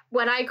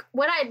what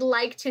I'd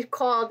like to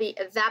call the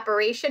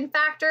evaporation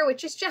factor,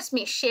 which is just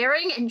me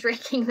sharing and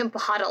drinking the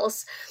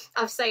bottles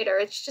of cider.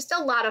 It's just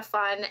a lot of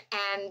fun,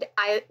 and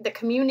the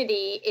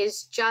community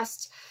is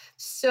just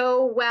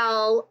so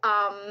well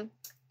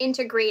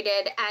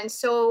integrated and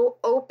so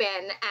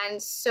open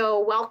and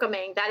so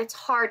welcoming that it's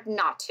hard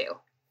not to.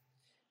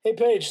 Hey,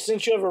 Paige,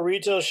 since you have a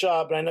retail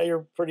shop, and I know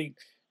you're pretty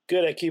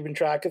good at keeping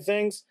track of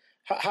things,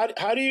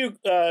 how do you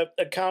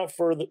account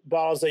for the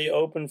bottles that you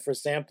open for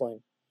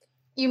sampling?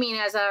 You mean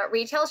as a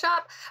retail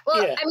shop?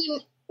 Well, Yeah. I mean,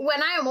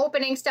 when I am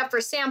opening stuff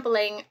for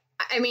sampling,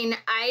 I mean,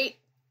 I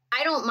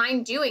don't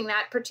mind doing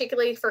that,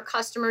 particularly for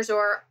customers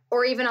or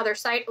even other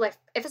like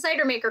if a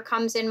cider maker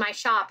comes in my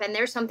shop and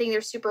there's something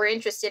they're super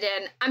interested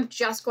in, I'm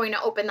just going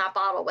to open that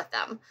bottle with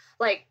them,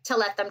 like to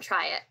let them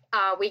try it.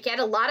 We get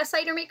a lot of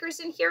cider makers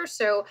in here,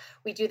 so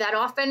we do that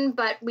often,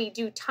 but we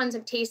do tons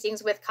of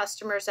tastings with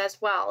customers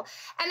as well.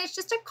 And it's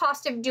just a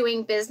cost of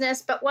doing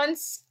business. But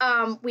once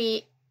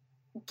we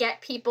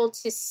get people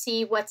to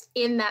see what's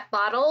in that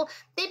bottle,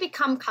 they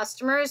become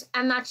customers,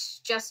 and that's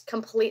just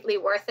completely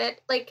worth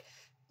it. Like,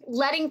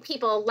 allowing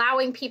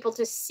people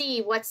to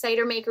see what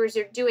cider makers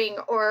are doing,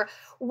 or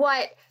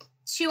what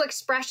two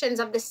expressions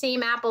of the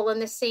same apple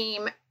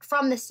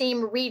from the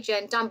same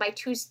region done by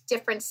two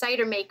different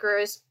cider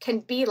makers can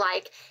be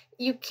like.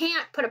 You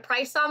can't put a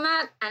price on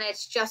that, and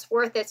it's just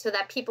worth it so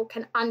that people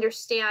can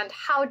understand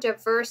how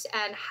diverse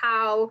and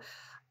how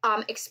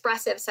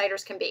expressive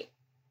ciders can be.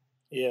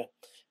 Yeah.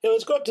 Hey,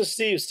 let's go up to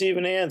Steve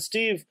and Ann.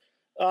 Steve,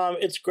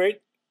 it's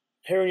great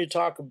hearing you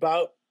talk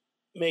about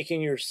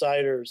making your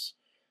ciders.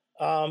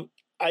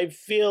 I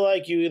feel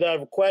like you either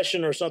have a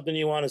question or something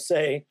you want to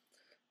say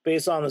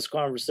based on this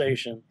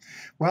conversation.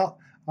 Well,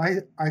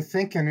 I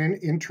think an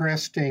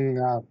interesting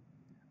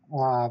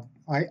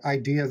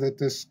idea that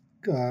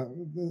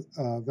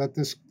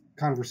this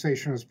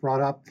conversation has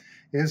brought up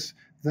is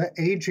the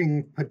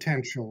aging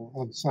potential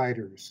of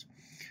ciders.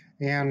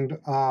 And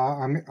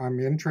I'm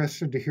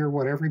interested to hear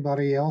what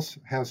everybody else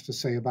has to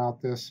say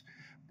about this.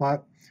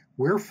 But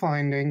we're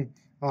finding,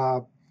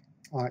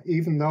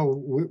 even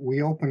though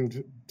we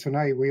opened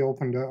tonight, we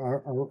opened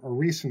a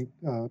recent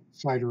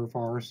cider of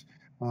ours,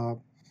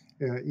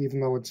 even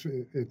though it's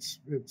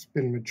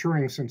been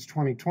maturing since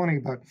 2020.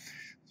 But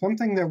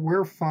something that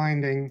we're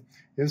finding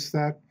is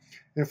that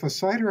if a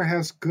cider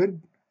has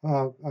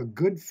a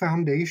good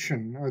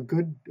foundation, a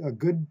good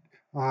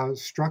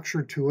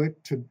structure to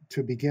it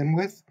to begin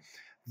with,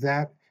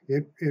 that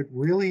it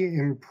really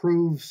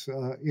improves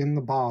in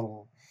the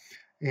bottle.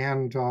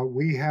 And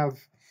we have,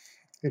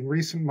 in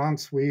recent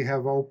months, we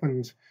have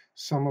opened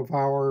some of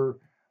our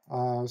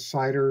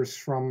ciders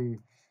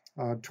from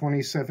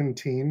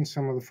 2017,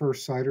 some of the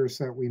first ciders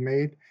that we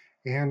made,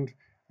 and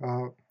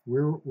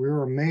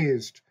we're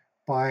amazed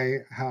by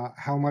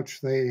how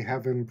much they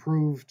have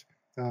improved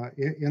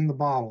in the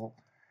bottle.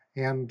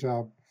 And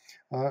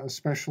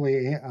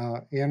especially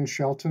Ann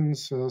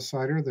Shelton's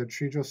cider that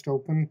she just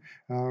opened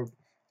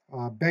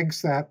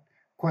begs that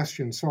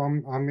question. So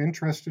I'm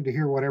interested to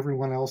hear what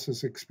everyone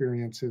else's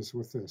experience is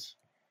with this.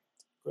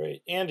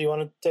 Great. Ann, do you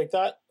want to take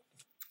that?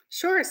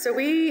 Sure. So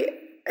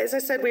as I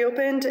said, we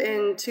opened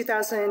in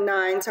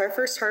 2009. So our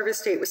first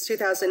harvest date was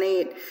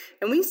 2008,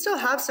 and we still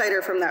have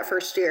cider from that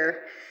first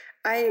year.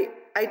 I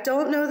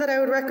don't know that I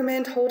would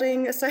recommend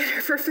holding a cider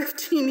for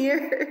 15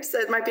 years.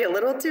 It might be a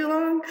little too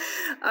long.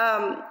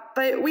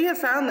 But we have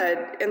found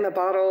that in the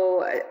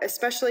bottle,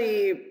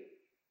 especially,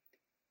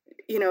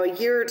 a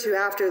year or two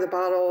after the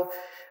bottle,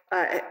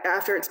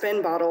 after it's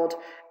been bottled,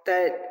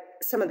 that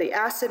some of the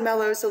acid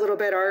mellows a little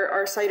bit.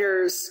 Our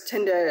ciders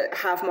tend to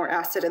have more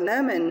acid in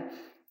them,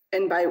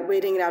 and by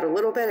waiting it out a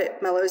little bit,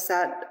 it mellows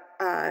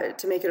that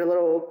to make it a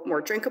little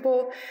more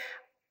drinkable.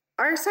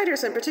 Our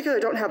ciders in particular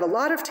don't have a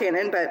lot of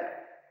tannin, but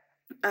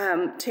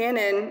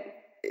tannin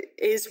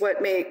is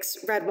what makes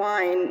red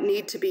wine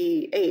need to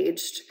be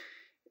aged.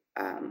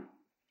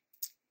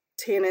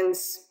 Tannins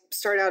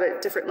start out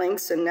at different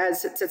lengths, and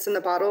as it sits in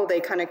the bottle, they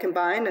kind of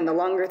combine, and the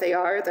longer they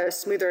are, the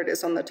smoother it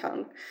is on the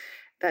tongue.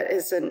 That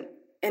is an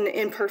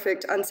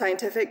imperfect,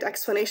 unscientific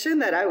explanation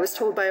that I was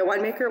told by a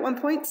winemaker at one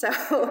point,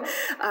 so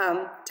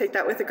take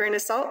that with a grain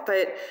of salt.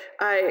 But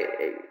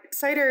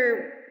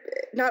cider,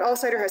 not all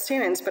cider has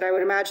tannins, but I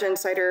would imagine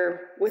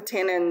cider with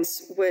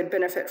tannins would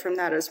benefit from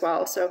that as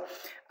well. So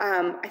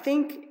I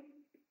think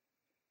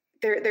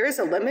there is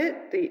a limit.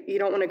 You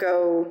don't want to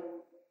go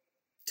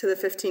to the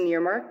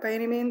 15-year mark by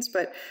any means,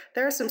 but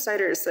there are some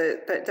ciders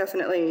that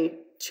definitely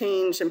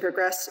change and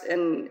progress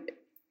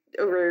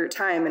over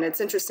time, and it's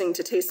interesting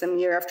to taste them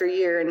year after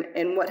year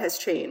and what has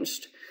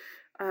changed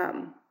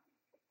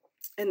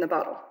in the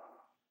bottle.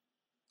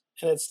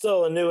 And it's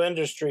still a new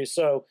industry,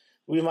 so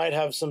we might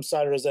have some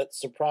ciders that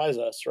surprise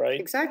us, right?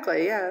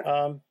 Exactly,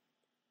 yeah.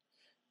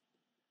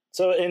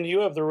 So, and you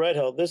have the Red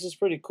Hill. This is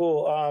pretty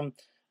cool.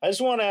 I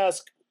just want to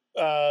ask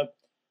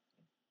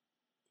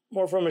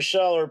more from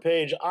Michelle or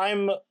Paige.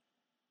 I'm,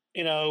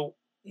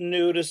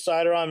 new to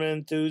cider. I'm an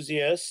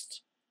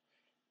enthusiast.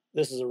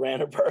 This is a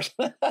random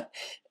person.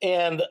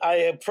 And I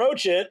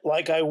approach it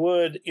like I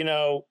would,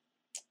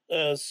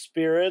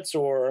 spirits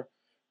or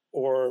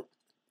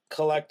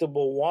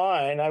collectible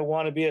wine. I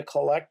want to be a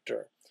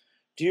collector.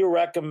 Do you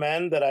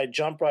recommend that I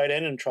jump right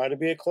in and try to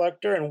be a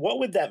collector? And what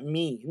would that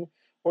mean?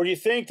 Or do you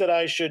think that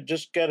I should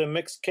just get a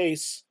mixed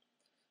case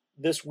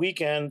this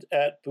weekend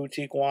at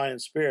Boutique Wine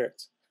and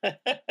Spirits? Well,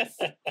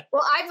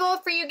 I vote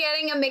for you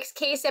getting a mixed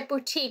case at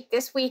Boutique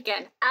this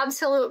weekend.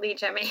 Absolutely,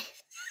 Jimmy.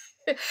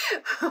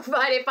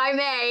 But if I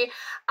may,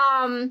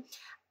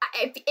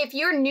 if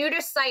you're new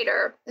to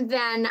cider,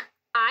 then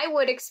I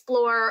would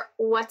explore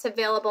what's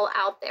available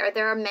out there.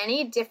 There are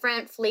many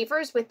different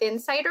flavors within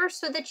cider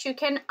so that you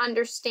can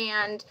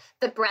understand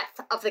the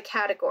breadth of the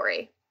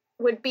category,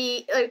 would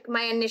be like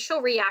my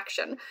initial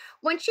reaction.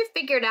 Once you've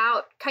figured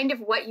out kind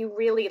of what you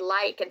really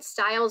like and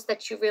styles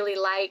that you really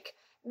like,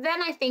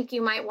 then I think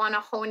you might want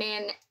to hone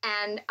in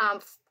and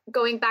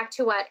going back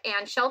to what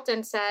Ann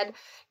Shelton said,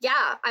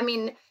 yeah, I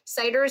mean,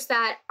 ciders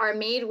that are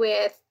made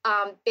with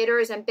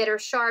bitters and bitter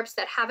sharps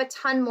that have a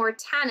ton more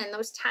tannin,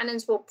 those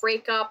tannins will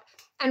break up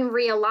and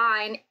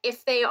realign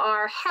if they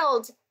are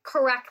held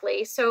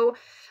correctly. So,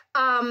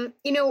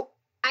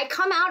 I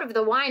come out of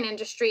the wine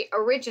industry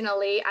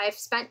originally. I've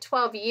spent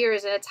 12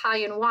 years in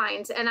Italian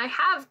wines, and I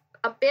have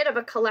a bit of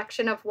a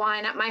collection of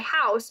wine at my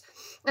house,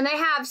 and I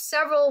have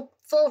several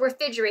full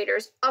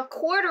refrigerators, a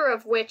quarter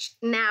of which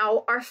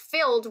now are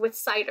filled with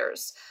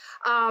ciders.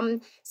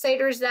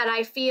 Ciders that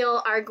I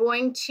feel are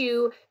going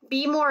to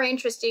be more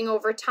interesting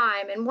over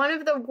time. And one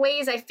of the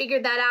ways I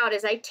figured that out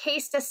is I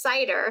taste a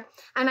cider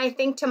and I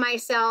think to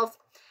myself,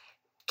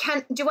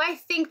 do I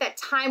think that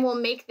time will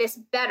make this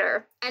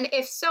better? And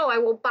if so, I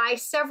will buy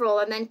several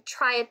and then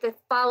try it the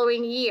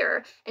following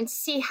year and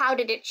see how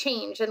did it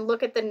change and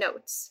look at the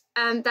notes.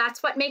 And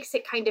that's what makes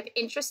it kind of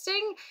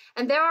interesting.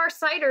 And there are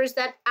ciders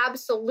that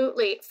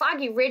absolutely,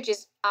 Foggy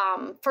Ridge's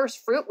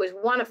First Fruit was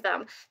one of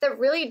them that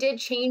really did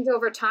change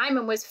over time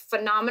and was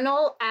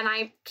phenomenal. And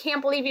I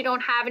can't believe you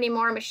don't have any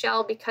more,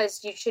 Michelle,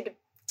 because you should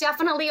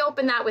definitely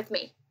open that with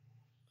me.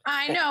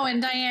 I know,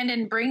 and Diane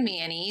didn't bring me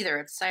any either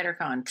at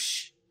CiderCon.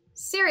 Psh.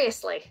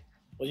 Seriously.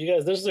 Well, you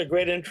guys, this is a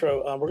great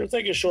intro. We're going to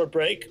take a short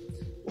break.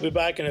 We'll be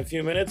back in a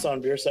few minutes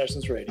on Beer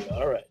Sessions Radio.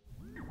 All right.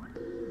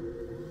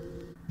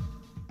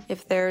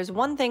 If there's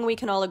one thing we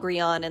can all agree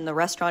on in the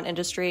restaurant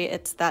industry,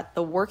 it's that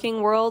the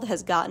working world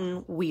has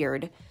gotten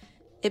weird.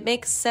 It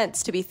makes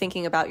sense to be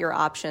thinking about your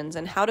options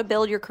and how to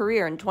build your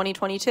career in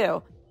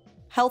 2022.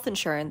 Health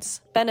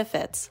insurance,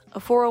 benefits, a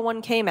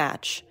 401k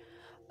match.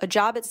 A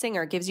job at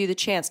Singer gives you the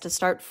chance to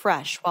start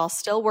fresh while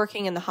still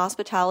working in the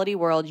hospitality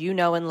world you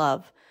know and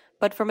love,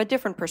 but from a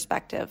different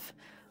perspective.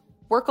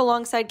 Work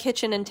alongside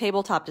kitchen and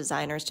tabletop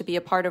designers to be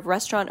a part of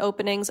restaurant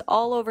openings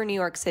all over New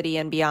York City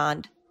and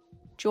beyond.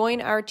 Join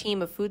our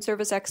team of food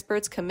service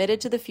experts committed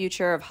to the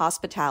future of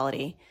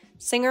hospitality.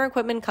 Singer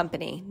Equipment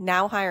Company,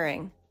 now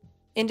hiring.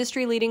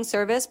 Industry-leading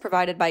service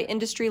provided by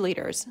industry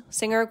leaders.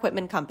 Singer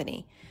Equipment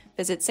Company.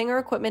 Visit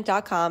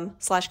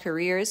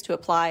singerequipment.com/careers to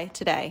apply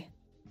today.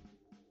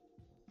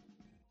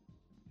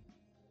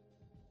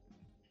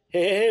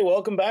 Hey,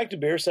 welcome back to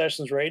Beer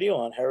Sessions Radio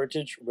on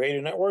Heritage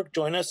Radio Network.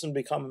 Join us and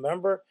become a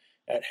member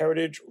at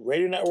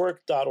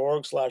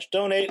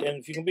heritageradionetwork.org/donate. And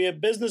if you can be a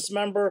business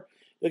member,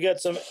 you'll get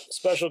some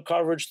special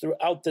coverage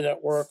throughout the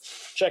network.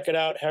 Check it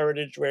out,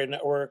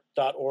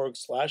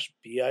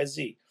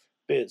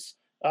 heritageradionetwork.org/biz.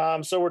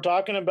 So we're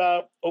talking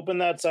about Open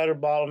That Cider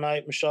Bottle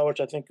Night, Michelle, which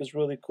I think is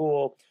really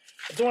cool.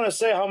 I just want to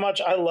say how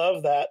much I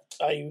love that.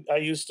 I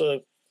used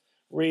to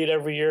read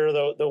every year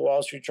the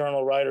Wall Street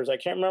Journal writers. I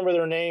can't remember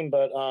their name,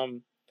 but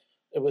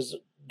it was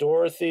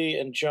Dorothy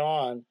and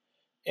John.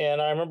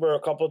 And I remember a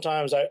couple of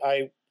times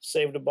I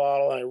saved a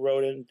bottle and I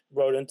wrote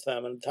into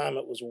them, and at the time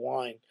it was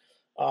wine.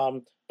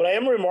 But I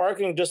am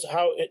remarking just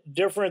how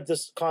different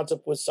this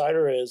concept with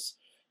cider is.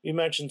 You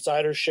mentioned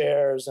cider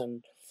shares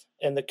and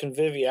the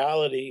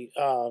conviviality.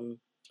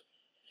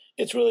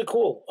 It's really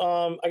cool.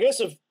 I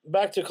guess if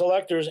back to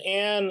collectors,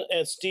 Ann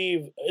and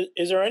Steve,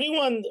 is there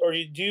anyone, or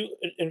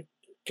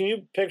can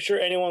you picture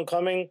anyone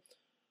coming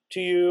to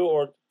you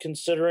or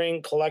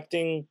considering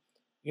collecting,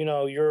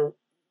 your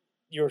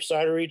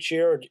cider each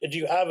year? Or do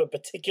you have a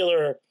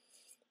particular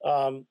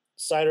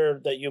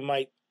cider that you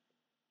might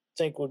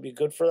think would be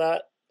good for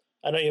that?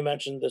 I know you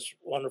mentioned this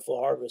wonderful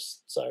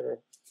Harvest cider.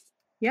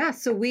 Yeah,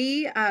 so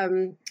we, up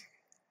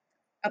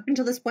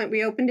until this point,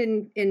 we opened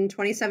in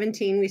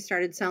 2017. We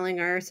started selling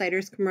our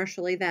ciders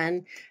commercially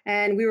then,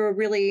 and we were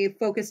really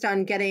focused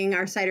on getting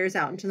our ciders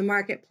out into the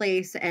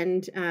marketplace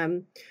and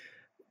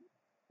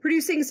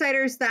producing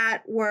ciders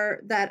that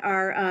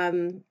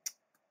are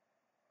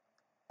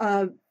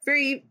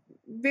very,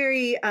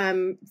 very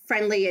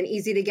friendly and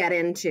easy to get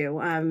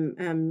into.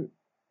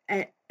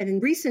 And in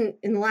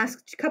the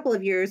last couple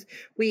of years,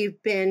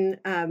 we've been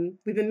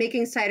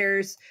making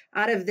ciders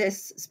out of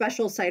this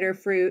special cider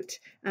fruit,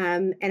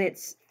 and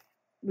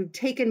we've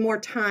taken more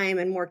time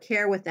and more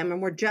care with them,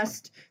 and we're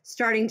just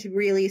starting to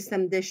release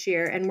them this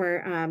year.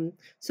 And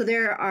so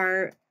there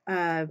are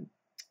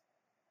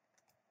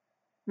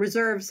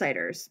reserve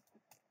ciders.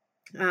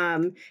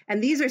 And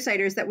these are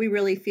ciders that we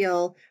really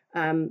feel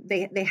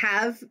they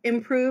have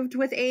improved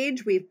with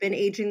age. We've been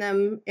aging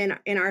them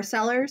in our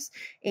cellars,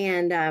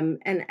 and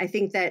I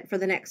think that for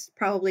the next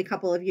probably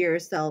couple of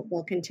years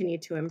they'll continue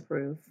to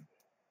improve.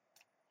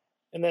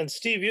 And then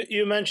Steve,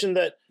 you mentioned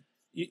that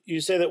you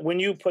say that when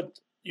you put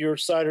your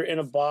cider in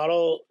a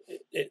bottle,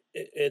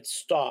 it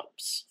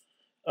stops.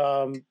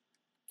 Tell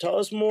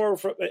us more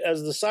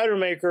as the cider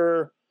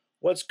maker,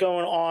 what's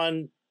going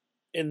on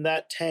in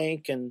that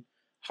tank and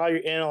how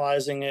you're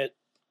analyzing it.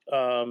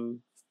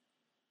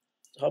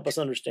 Help us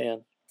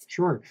understand.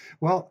 Sure.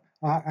 Well,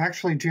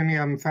 actually, Ginny,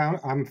 I'm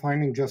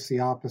finding just the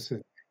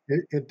opposite.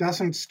 It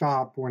doesn't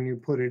stop when you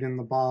put it in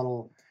the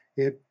bottle.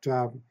 It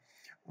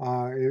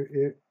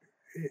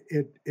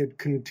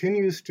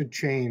continues to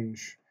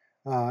change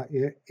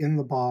in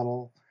the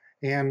bottle.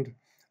 And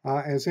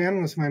as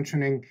Ann was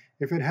mentioning,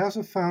 if it has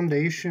a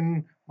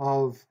foundation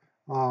of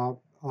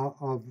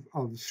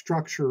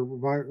structure,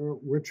 by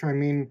which I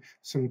mean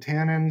some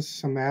tannins,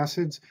 some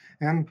acids,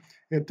 and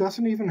it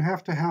doesn't even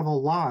have to have a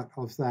lot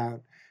of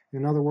that.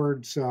 In other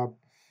words,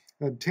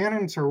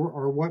 tannins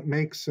are what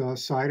makes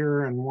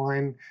cider and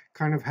wine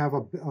kind of have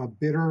a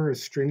bitter,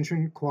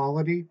 astringent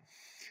quality,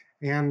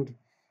 and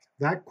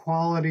that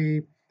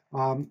quality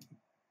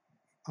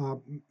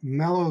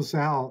mellows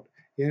out.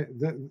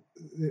 The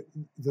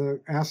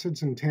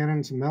acids and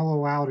tannins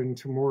mellow out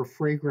into more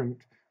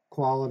fragrant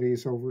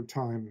qualities over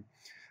time.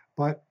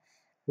 But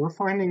we're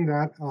finding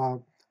that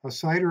a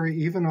cider,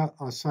 even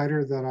a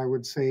cider that I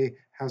would say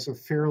has a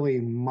fairly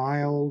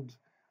mild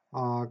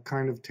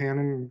kind of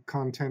tannin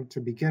content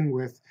to begin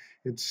with,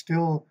 it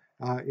still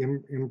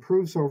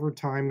improves over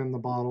time in the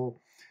bottle.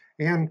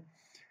 And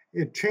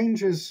it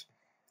changes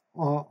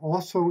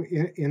also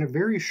in a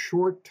very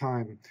short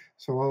time.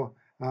 So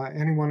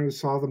anyone who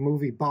saw the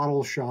movie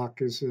Bottle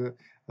Shock is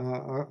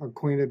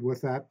acquainted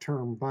with that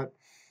term. But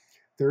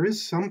there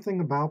is something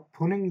about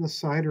putting the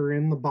cider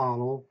in the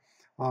bottle,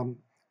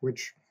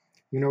 which,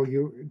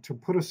 to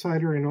put a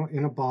cider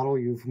in a bottle,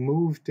 you've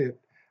moved it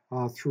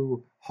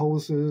through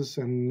hoses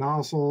and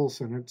nozzles,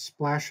 and it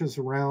splashes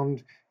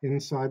around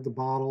inside the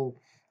bottle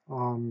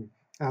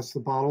as the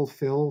bottle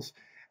fills.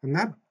 And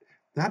that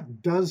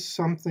does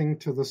something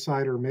to the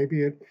cider.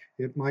 Maybe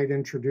it might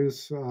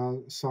introduce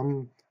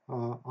some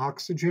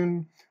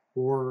oxygen,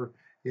 or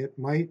it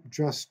might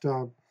just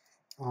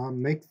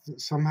make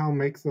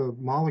the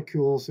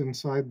molecules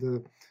inside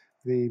the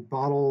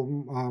bottle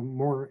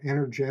more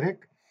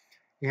energetic,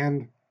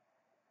 and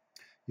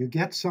you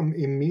get some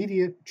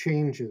immediate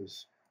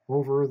changes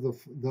over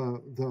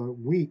the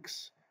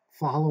weeks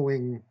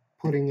following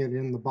putting it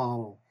in the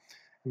bottle.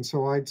 And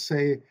so I'd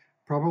say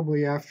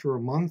probably after a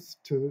month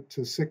to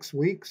 6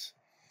 weeks,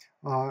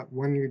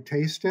 when you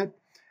taste it,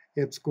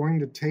 it's going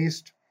to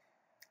taste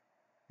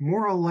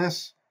more or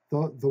less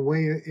the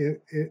way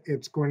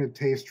it's going to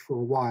taste for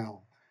a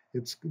while.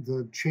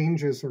 The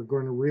changes are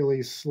going to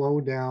really slow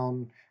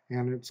down,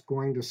 and it's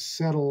going to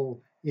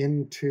settle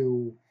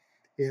into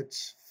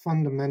its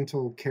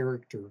fundamental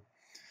character.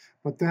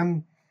 But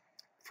then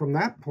from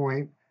that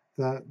point,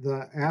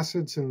 the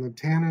acids and the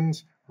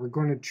tannins are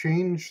going to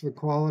change the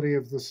quality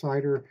of the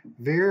cider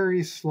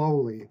very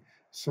slowly,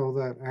 so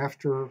that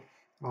after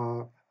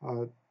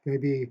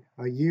maybe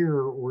a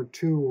year or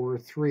 2 or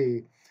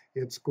 3,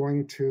 it's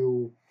going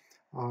to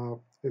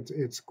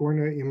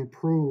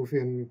improve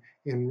in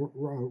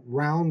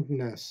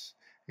roundness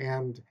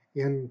and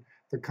in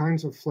the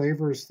kinds of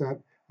flavors that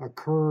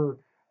occur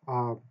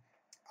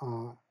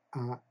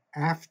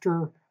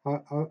after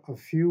a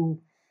few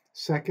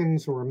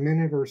seconds or a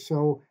minute or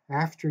so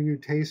after you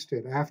taste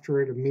it,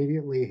 after it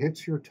immediately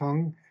hits your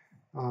tongue.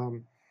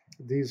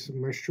 These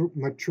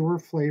mature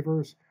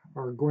flavors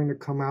are going to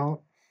come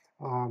out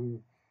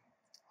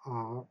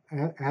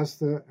as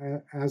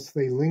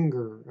they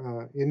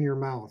linger in your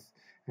mouth,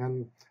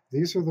 and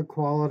these are the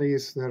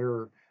qualities that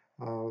are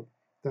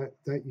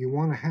that you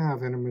want to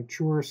have in a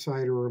mature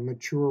cider or a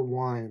mature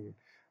wine.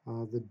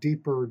 The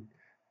deeper,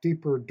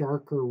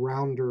 darker,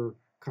 rounder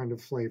kind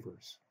of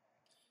flavors.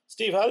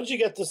 Steve, how did you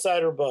get the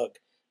cider bug?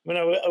 I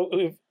mean,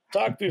 we've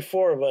talked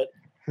before, but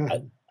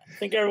I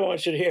think everyone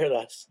should hear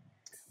this.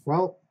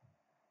 Well,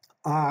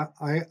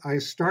 I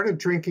started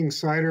drinking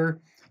cider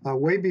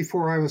way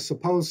before I was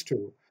supposed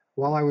to,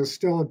 while I was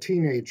still a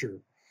teenager.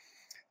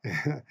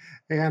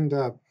 And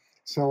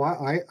so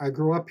I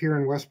grew up here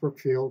in West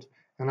Brookfield,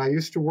 and I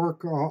used to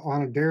work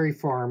on a dairy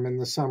farm in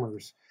the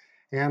summers.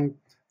 And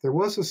there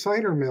was a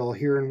cider mill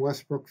here in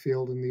West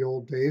Brookfield in the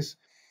old days.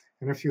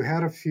 And if you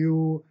had a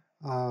few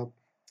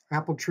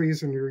apple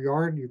trees in your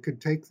yard, you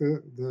could take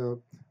the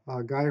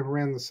guy who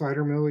ran the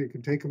cider mill, you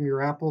could take him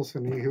your apples,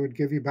 and he would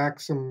give you back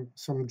some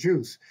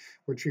juice,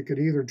 which you could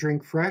either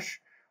drink fresh,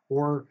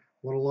 or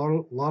what a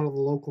lot of the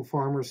local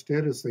farmers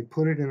did is they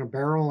put it in a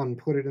barrel and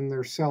put it in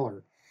their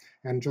cellar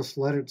and just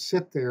let it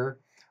sit there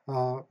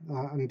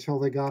until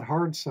they got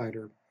hard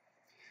cider.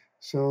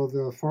 So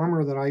the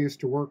farmer that I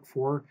used to work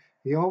for,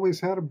 he always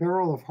had a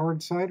barrel of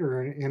hard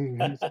cider in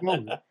his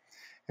home.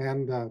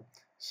 And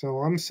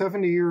So I'm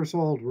 70 years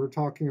old. We're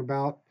talking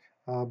about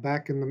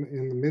back in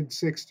the mid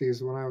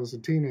 60s when I was a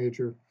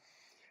teenager.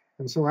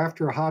 And so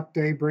after a hot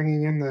day,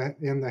 bringing in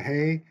the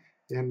hay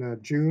in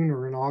June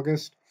or in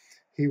August,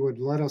 he would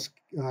let us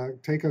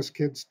take us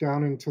kids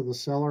down into the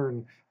cellar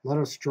and let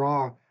us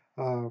draw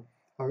a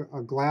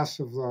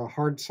glass of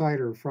hard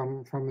cider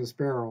from his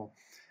barrel.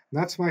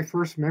 And that's my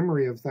first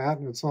memory of that,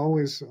 and it's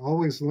always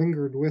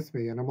lingered with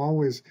me. And I'm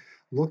always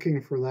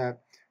looking for that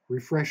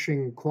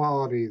refreshing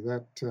quality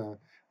that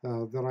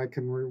I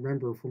can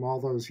remember from all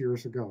those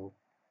years ago.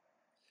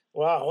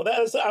 Wow,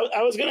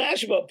 I was going to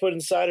ask you about putting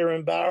cider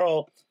in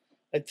barrel.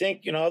 I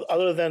think,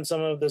 other than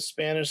some of the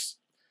Spanish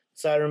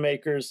cider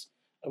makers,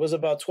 it was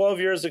about 12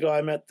 years ago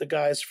I met the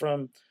guys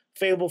from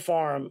Fable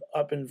Farm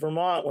up in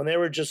Vermont when they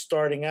were just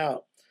starting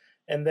out.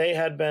 And they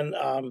had been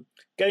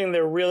getting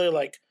their really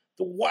like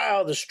the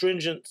wild,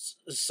 astringent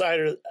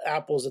cider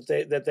apples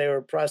that they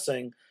were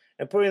pressing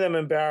and putting them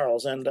in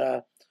barrels. And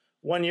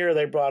one year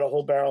they brought a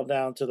whole barrel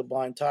down to the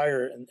Blind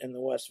Tiger in the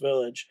West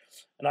Village.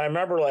 And I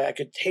remember I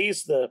could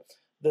taste the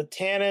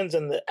tannins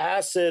and the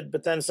acid,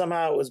 but then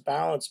somehow it was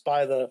balanced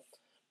by the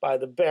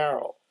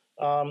barrel.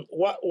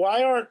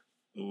 Why aren't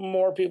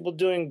more people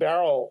doing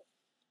barrel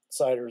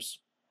ciders?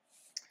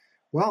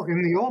 Well,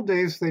 in the old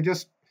days, they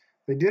did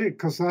it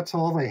because that's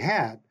all they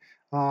had.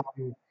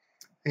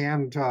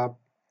 And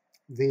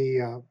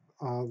the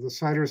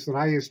ciders that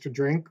I used to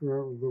drink,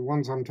 the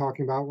ones I'm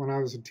talking about when I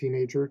was a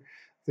teenager,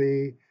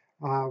 you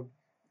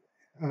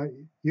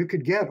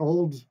could get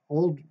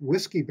old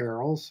whiskey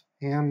barrels,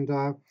 and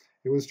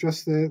it was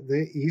just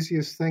the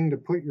easiest thing to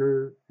put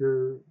your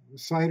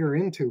cider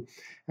into.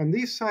 And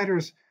these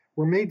ciders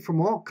were made from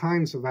all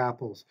kinds of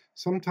apples.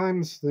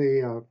 Sometimes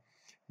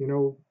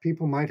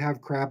people might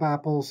have crab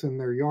apples in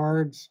their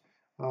yards.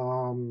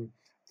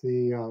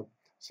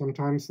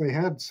 Sometimes they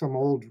had some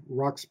old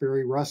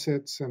Roxbury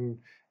russets and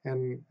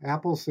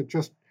apples that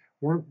just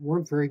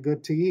weren't very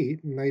good to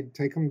eat, and they'd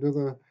take them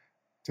to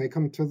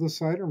the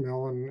cider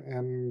mill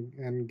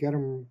and get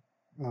them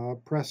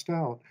pressed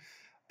out.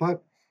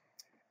 But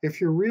if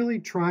you're really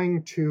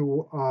trying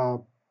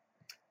to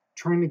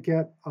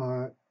get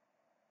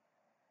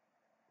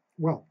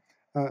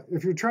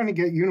if you're trying to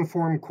get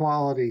uniform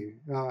quality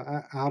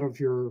out of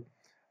your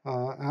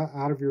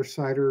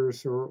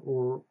ciders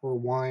or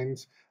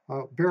wines,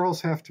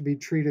 barrels have to be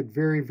treated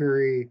very,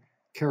 very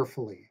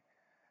carefully,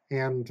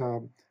 and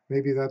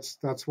maybe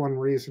that's one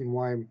reason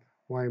why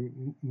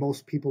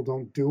most people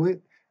don't do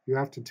it. You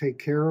have to take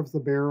care of the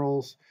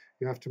barrels.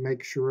 You have to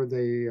make sure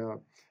that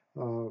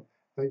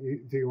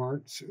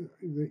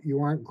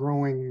you aren't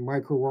growing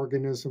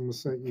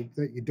microorganisms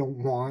that you don't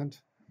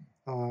want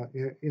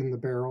in the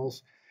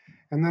barrels.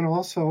 And then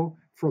also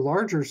for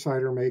larger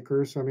cider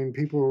makers,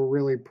 people who are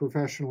really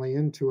professionally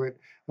into it,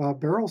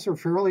 barrels are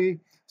fairly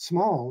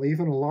small.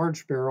 Even a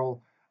large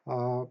barrel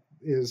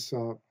is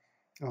the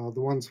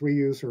ones we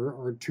use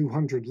are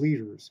 200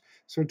 liters.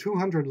 So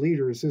 200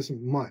 liters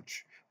isn't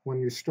much when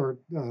you start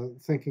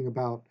thinking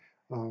about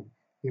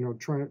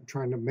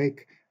trying to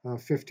make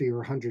 50 or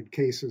 100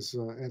 cases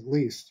at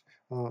least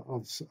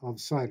of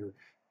cider.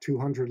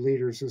 200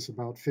 liters is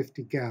about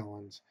 50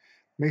 gallons.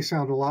 May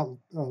sound a lot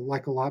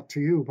like a lot to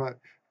you, but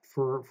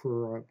for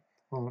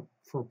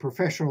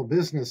professional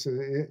business,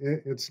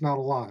 it's not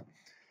a lot.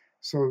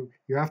 So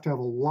you have to have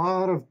a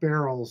lot of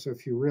barrels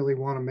if you really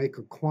want to make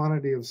a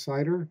quantity of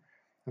cider,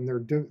 and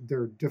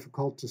they're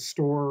difficult to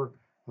store.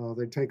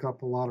 They take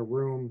up a lot of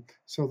room.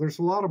 So there's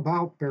a lot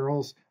about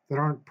barrels that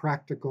aren't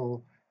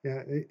practical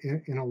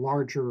in a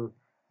larger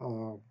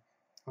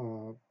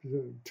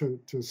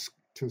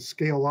to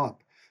scale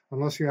up,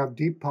 unless you have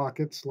deep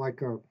pockets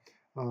like a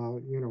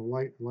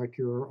like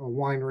you're a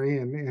winery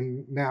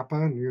in Napa,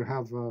 and you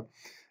have a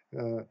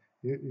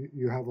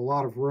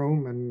lot of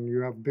room, and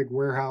you have a big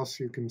warehouse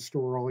you can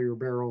store all your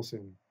barrels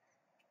in.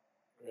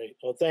 Great.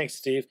 Well, thanks,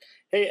 Steve.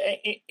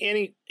 Hey,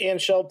 Ann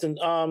Shelton,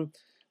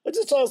 let's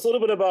just tell us a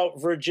little bit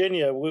about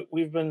Virginia.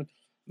 We've been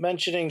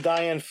mentioning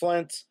Diane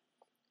Flint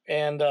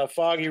and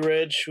Foggy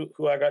Ridge,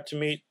 who I got to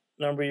meet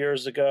a number of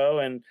years ago,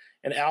 and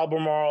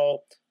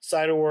Albemarle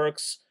Cider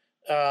Works.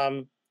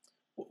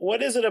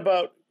 What is it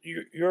about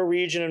your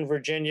region in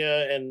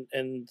Virginia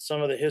and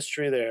some of the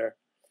history there?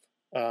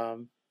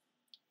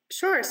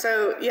 Sure.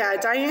 So yeah,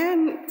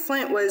 Diane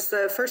Flint was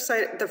the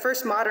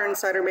first modern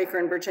cider maker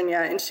in Virginia,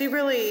 and she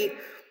really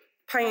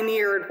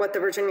pioneered what the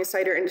Virginia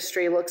cider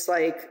industry looks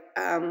like.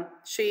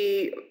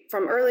 She,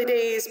 from early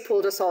days,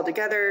 pulled us all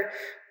together.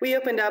 We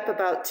opened up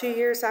about 2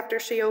 years after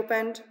she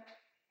opened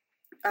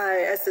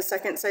as the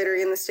second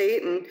cidery in the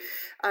state, and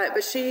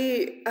but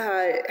she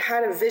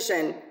had a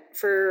vision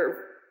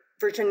for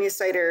Virginia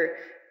cider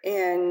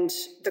and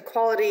the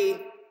quality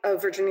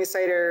of Virginia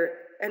cider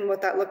and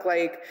what that looked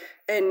like,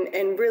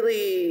 and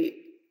really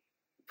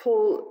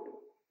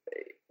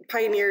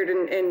pioneered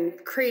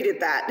and created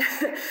that.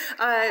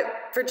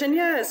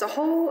 Virginia as a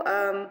whole,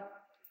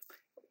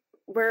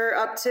 we're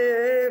up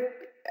to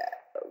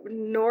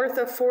north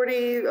of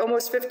 40,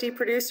 almost 50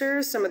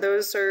 producers. Some of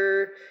those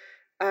are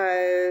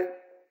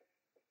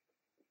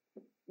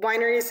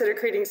wineries that are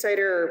creating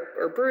cider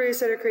or breweries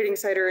that are creating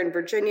cider. In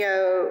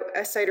Virginia,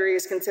 a cidery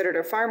is considered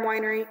a farm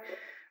winery.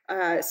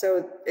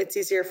 So it's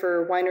easier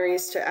for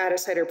wineries to add a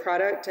cider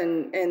product,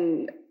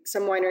 and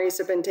some wineries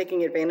have been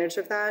taking advantage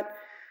of that.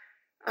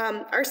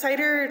 Our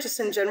cider, just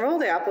in general,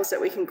 the apples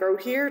that we can grow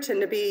here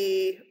tend to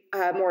be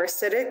more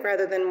acidic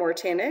rather than more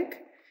tannic.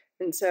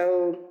 And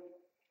so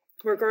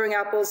we're growing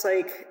apples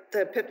like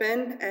the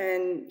Pippin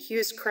and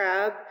Hughes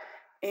Crab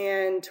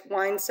and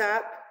Wine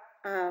Sap,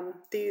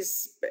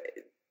 these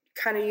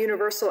kind of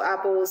universal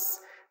apples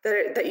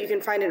that you can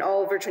find in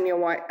all Virginia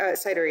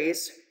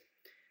cideries.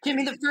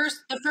 Jimmy,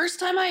 the first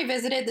time I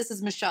visited, this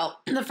is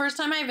Michelle. The first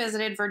time I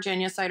visited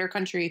Virginia Cider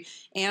Country,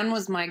 Anne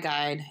was my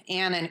guide.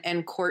 Anne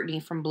and Courtney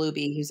from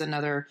Bluebee, who's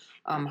another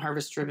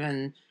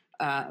harvest-driven,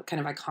 kind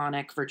of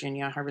iconic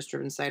Virginia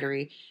harvest-driven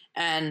cidery.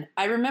 And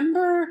I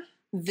remember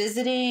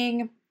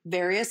visiting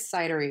various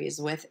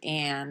cideries with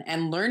Anne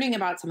and learning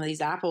about some of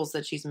these apples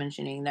that she's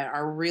mentioning that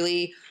are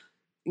really,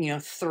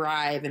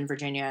 thrive in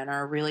Virginia and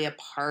are really a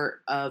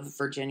part of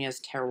Virginia's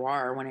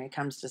terroir when it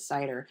comes to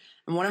cider.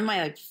 And one of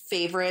my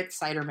favorite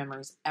cider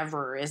memories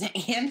ever is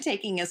Anne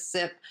taking a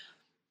sip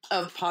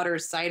of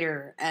Potter's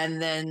cider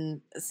and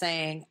then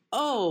saying,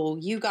 "Oh,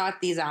 you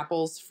got these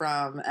apples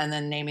from," and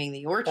then naming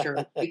the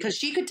orchard because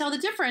she could tell the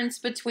difference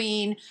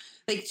between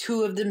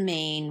two of the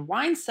main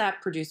wine sap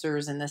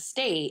producers in the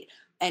state.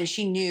 And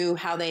she knew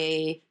how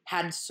they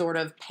had sort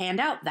of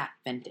panned out that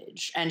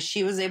vintage. And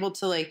she was able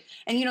to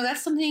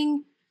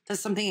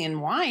that's something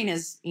in wine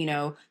is,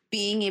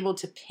 being able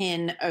to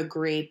pin a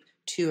grape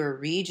to a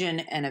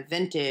region and a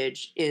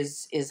vintage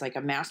is like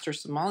a master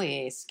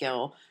sommelier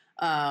skill.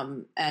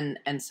 And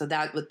so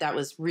that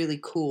was really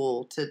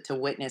cool to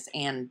witness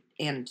and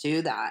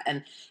do that.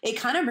 And it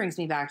kind of brings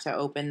me back to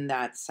open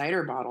that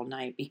cider bottle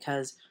night,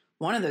 because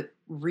one of the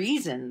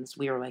reasons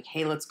we were like,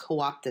 hey, let's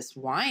co-opt this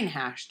wine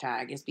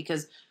hashtag is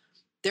because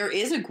there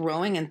is a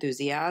growing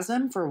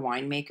enthusiasm for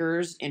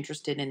winemakers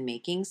interested in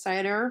making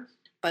cider,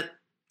 but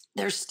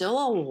there's still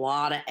a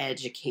lot of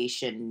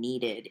education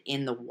needed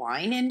in the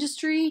wine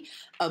industry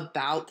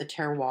about the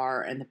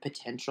terroir and the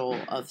potential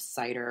of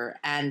cider.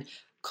 And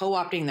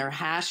co-opting their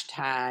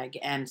hashtag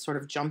and sort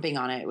of jumping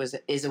on it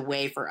is a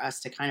way for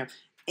us to kind of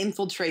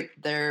infiltrate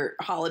their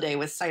holiday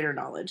with cider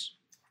knowledge.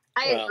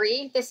 I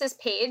agree. This is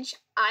Paige.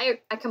 I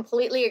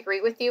completely agree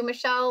with you,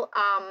 Michelle.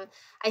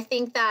 I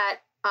think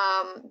that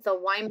the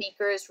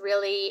winemakers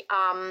really,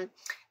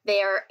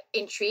 they're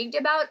intrigued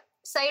about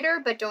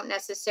cider, but don't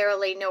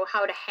necessarily know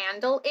how to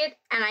handle it.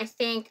 And I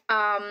think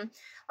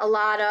a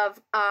lot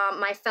of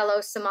my fellow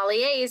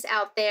sommeliers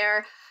out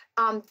there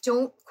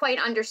don't quite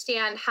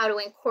understand how to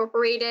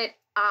incorporate it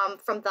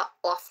from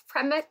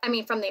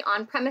the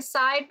on-premise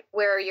side,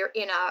 where you're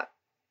in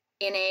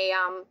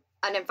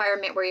an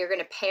environment where you're going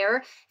to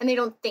pair, and they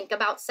don't think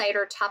about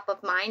cider top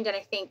of mind. And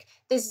I think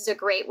this is a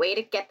great way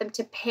to get them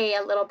to pay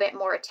a little bit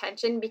more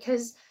attention,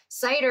 because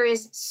cider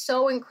is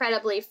so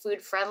incredibly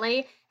food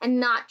friendly,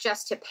 and not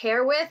just to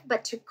pair with,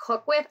 but to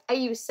cook with. I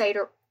use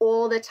cider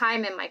all the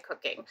time in my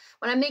cooking.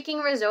 When I'm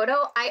making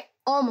risotto, I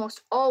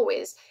almost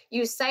always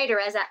use cider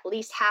as at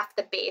least half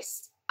the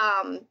base,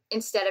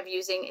 instead of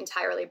using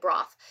entirely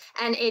broth.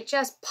 And it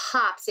just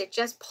pops. It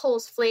just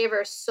pulls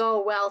flavor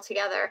so well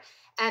together.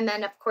 And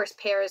then, of course,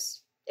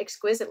 pairs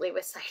exquisitely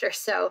with cider.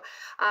 So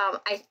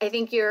I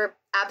think you're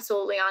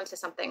absolutely onto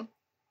something.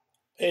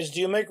 Paige,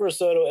 do you make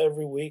risotto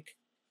every week?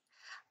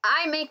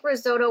 I make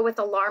risotto with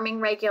alarming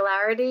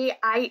regularity.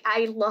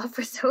 I love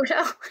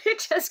risotto.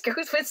 It just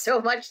goes with so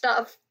much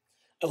stuff.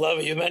 I love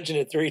it. You mentioned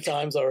it 3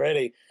 times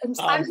already.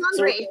 I'm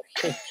hungry.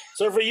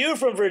 So for you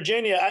from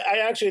Virginia, I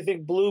actually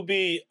think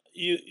Bluebee,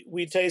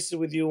 we tasted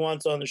with you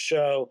once on the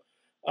show.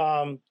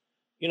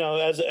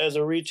 As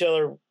a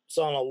retailer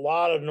selling a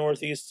lot of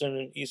Northeastern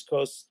and East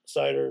Coast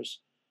ciders,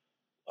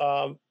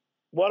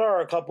 what are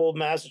a couple of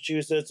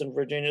Massachusetts and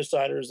Virginia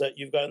ciders that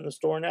you've got in the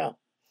store now?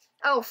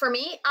 Oh, for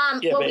me?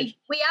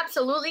 We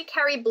absolutely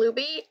carry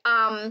Bluebee.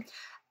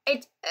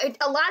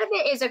 A lot of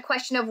it is a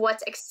question of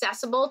what's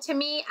accessible to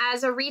me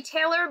as a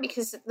retailer,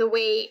 because the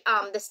way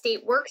the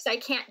state works, I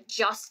can't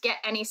just get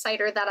any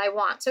cider that I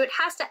want. So it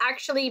has to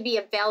actually be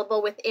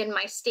available within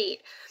my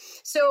state.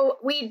 So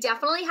we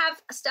definitely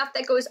have stuff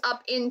that goes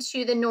up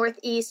into the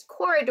Northeast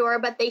corridor,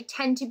 but they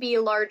tend to be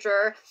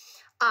larger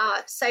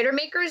cider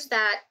makers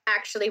that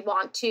actually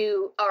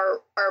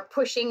are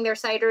pushing their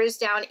ciders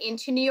down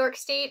into New York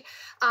State,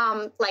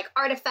 like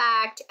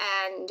Artifact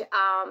and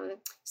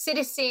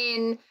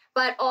Citizen,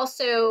 but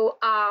also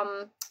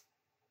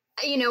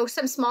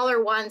some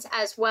smaller ones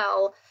as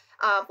well.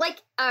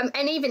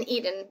 And even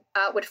Eden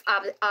would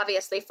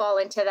obviously fall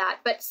into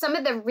that. But some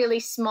of the really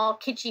small,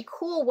 kitschy,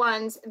 cool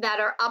ones that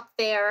are up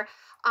there,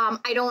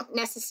 I don't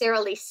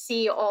necessarily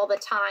see all the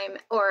time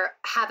or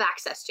have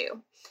access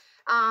to.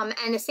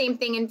 And the same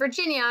thing in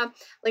Virginia,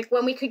 like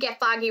when we could get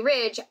Foggy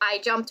Ridge, I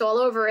jumped all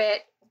over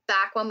it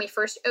back when we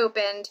first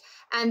opened.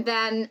 And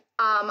then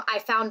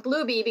I found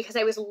Bluebee because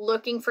I was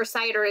looking for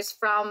ciders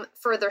from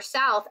further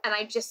south, and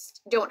I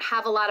just don't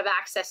have a lot of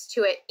access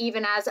to it,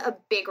 even as a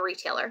big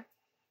retailer.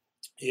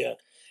 Yeah.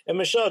 And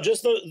Michelle,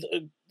 just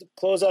to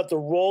close out the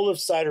role of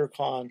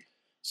CiderCon.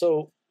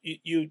 So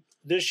you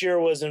this year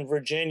was in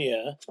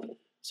Virginia.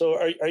 So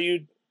are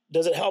you?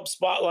 Does it help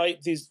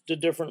spotlight the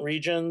different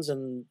regions?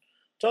 And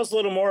tell us a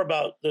little more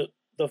about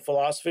the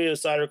philosophy of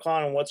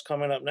CiderCon and what's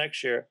coming up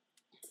next year.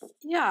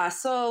 Yeah,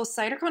 so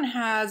CiderCon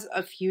has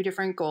a few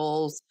different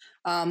goals.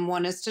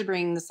 One is to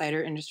bring the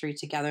cider industry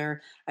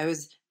together. I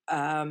was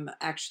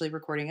actually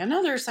recording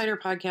another cider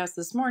podcast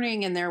this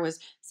morning, and there was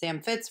Sam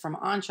Fitz from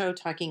Ancho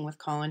talking with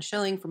Colin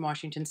Schilling from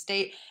Washington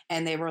State,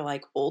 and they were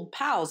like old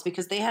pals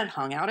because they had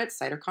hung out at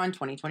CiderCon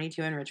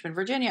 2022 in Richmond,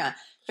 Virginia.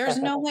 There's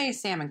no way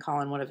Sam and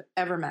Colin would have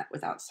ever met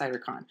without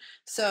CiderCon.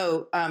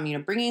 So,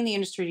 bringing the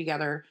industry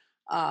together,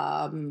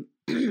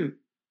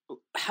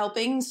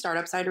 helping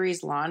startup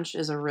cideries launch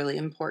is a really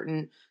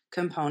important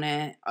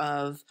component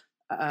of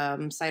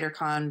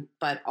CiderCon,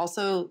 but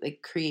also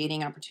like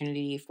creating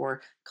opportunity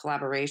for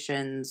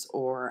collaborations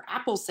or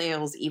Apple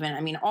sales even. I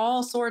mean,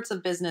 all sorts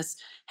of business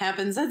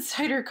happens at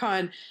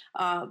CiderCon.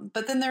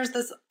 But then there's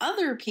this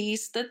other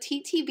piece, the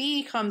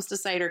TTB comes to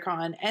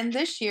CiderCon. And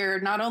this year,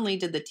 not only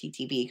did the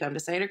TTB come to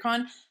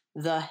CiderCon,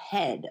 the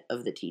head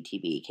of the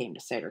TTB came to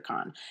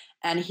CiderCon.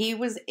 And he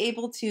was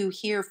able to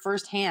hear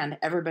firsthand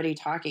everybody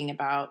talking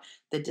about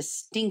the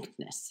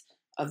distinctness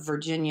of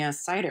Virginia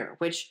cider,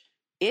 which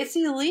it's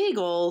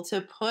illegal to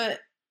put,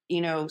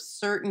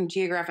 certain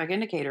geographic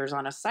indicators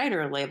on a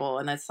cider label.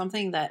 And that's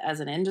something that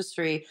as an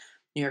industry,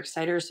 New York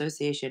Cider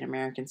Association,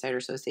 American Cider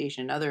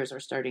Association, and others are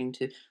starting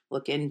to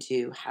look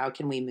into how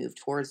can we move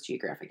towards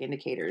geographic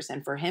indicators.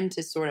 And for him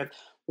to sort of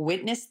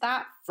witness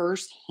that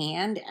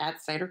firsthand at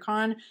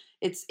CiderCon,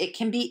 it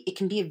can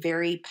be a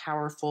very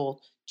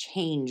powerful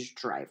change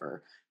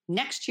driver.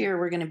 Next year,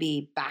 we're going to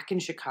be back in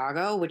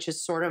Chicago, which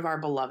is sort of our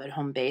beloved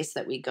home base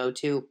that we go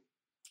to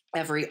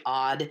every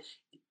odd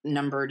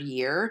numbered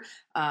year.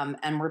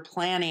 And we're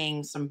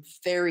planning some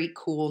very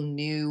cool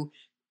new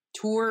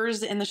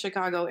tours in the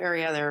Chicago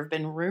area. There have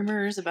been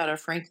rumors about a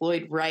Frank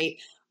Lloyd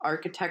Wright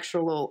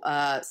architectural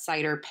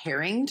cider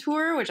pairing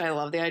tour, which I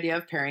love the idea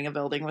of pairing a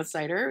building with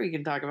cider. We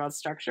can talk about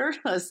structure,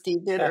 as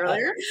Steve did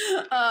earlier.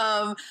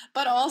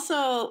 But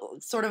also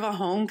sort of a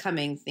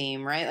homecoming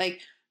theme, right?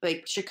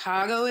 Like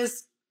Chicago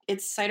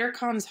it's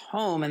CiderCon's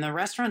home, and the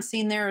restaurant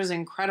scene there is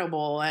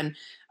incredible. And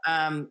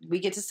we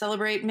get to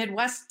celebrate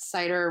Midwest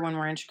cider when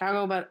we're in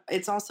Chicago, but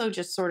it's also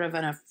just sort of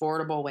an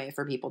affordable way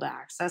for people to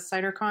access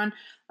CiderCon.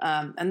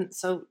 And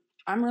so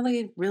I'm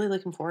really, really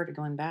looking forward to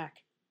going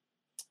back.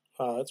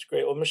 Oh, that's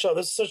great. Well, Michelle,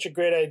 this is such a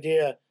great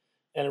idea,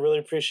 and I really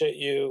appreciate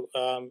you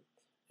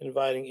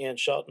inviting Ann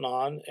Shelton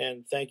on.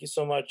 And thank you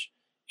so much,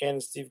 Ann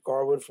and Steve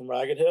Garwood from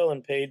Ragged Hill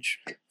and Paige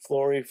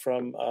Flory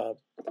from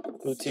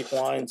Boutique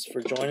Wines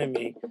for joining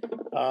me.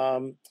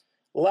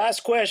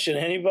 Last question.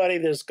 Anybody?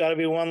 There's got to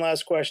be one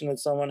last question that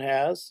someone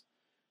has.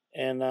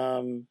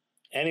 And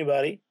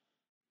anybody?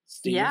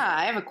 Steve? Yeah,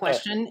 I have a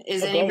question.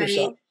 Is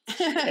anybody...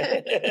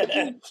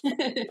 I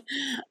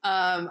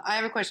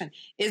have a question.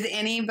 Is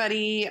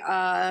anybody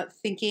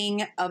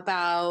thinking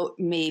about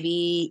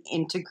maybe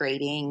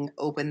integrating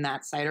Open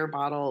That Cider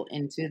Bottle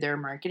into their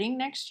marketing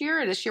next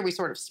year? This year we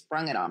sort of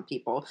sprung it on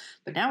people,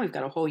 but now we've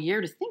got a whole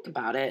year to think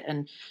about it.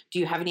 And do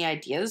you have any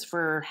ideas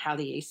for how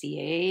the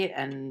ACA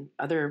and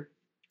other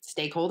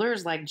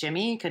stakeholders like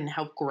Jimmy can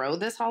help grow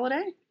this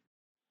holiday?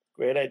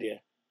 Great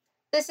idea.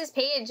 This is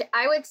Paige.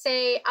 I would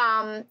say,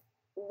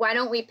 why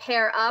don't we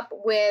pair up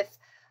with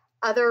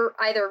other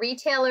either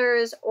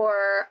retailers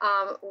or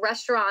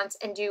restaurants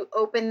and do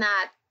Open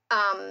That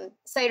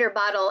cider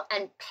bottle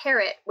and pair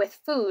it with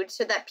food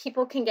so that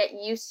people can get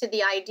used to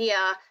the idea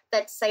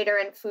that cider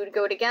and food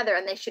go together,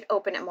 and they should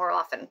open it more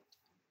often.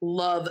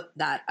 Love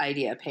that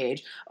idea,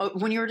 Paige.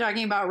 When you were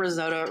talking about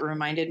risotto, it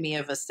reminded me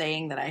of a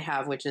saying that I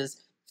have, which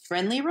is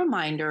friendly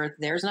reminder,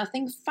 there's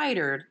nothing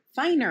finer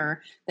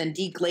than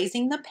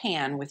deglazing the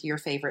pan with your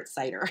favorite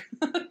cider.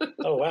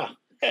 Oh, wow.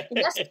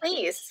 Yes,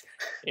 please.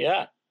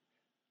 Yeah.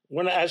 I'm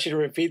going to ask you to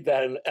repeat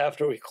that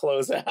after we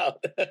close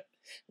out. I'm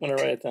going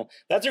to write it down.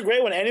 That's a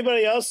great one.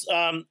 Anybody else?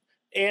 Ann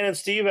and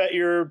Steve, at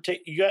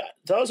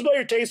tell us about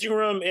your tasting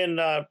room in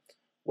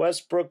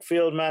West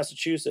Brookfield,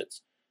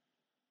 Massachusetts.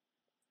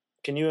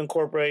 Can you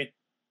incorporate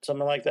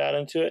something like that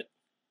into it?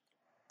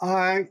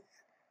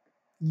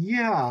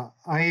 Yeah,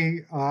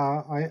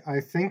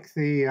 I think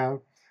the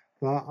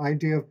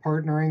idea of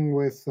partnering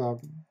with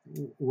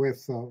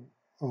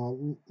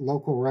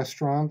local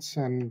restaurants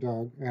and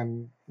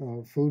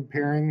food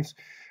pairings,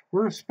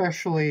 we're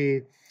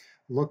especially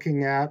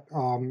looking at.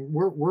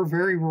 We're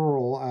very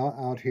rural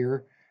out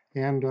here,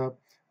 and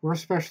we're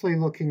especially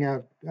looking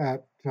at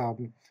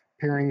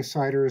pairing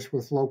ciders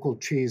with local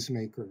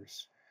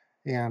cheesemakers,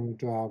 and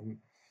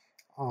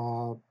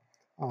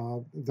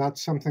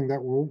that's something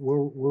that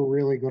we're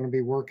really going to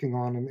be working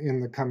on in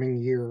the coming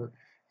year,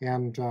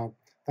 and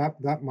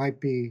that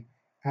might be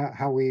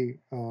how we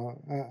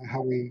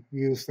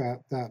use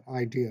that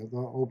idea, the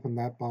Open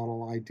That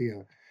Bottle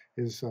idea,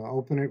 is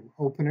open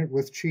it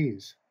with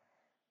cheese.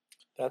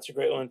 That's a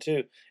great one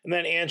too. And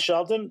then Ann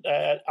Shelton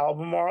at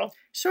Albemarle.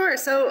 Sure.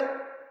 So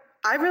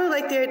I really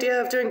like the idea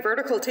of doing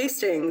vertical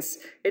tastings.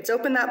 It's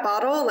open that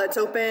bottle. Let's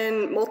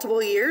open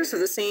multiple years of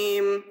the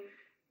same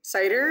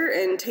cider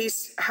and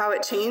taste how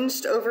it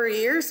changed over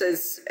years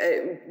as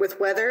with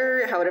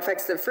weather, how it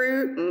affects the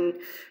fruit, and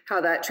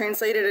how that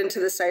translated into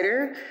the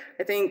cider.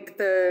 I think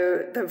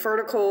the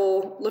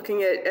vertical,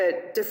 looking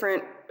at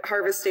different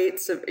harvest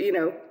dates of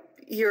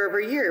year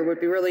over year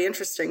would be really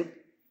interesting.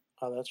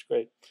 Oh, that's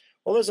great.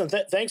 Well, listen,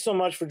 thanks so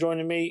much for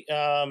joining me.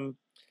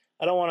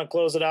 I don't want to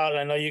close it out.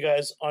 I know you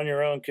guys on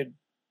your own could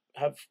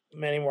have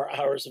many more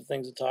hours of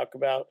things to talk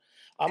about.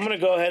 I'm going to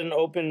go ahead and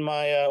open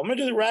my, I'm going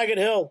to do the Ragged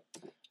Hill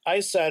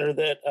ice cider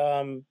that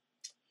Ann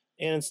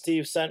and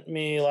Steve sent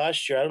me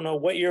last year. I don't know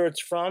what year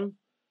it's from.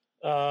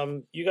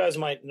 You guys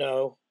might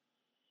know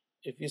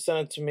if you sent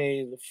it to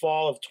me the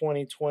fall of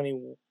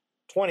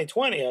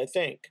 2020, I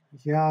think.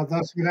 Yeah,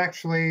 that's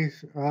actually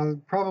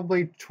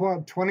probably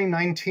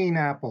 2019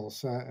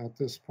 apples at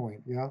this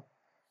point. Yeah.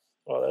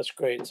 Oh, that's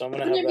great. So I'm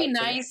going to have Wouldn't that. it be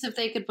nice if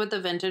they could put the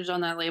vintage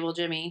on that label,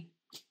 Jimmy?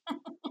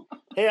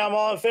 Hey, I'm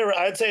all in favor.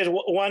 I'd say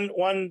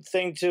one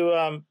thing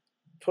to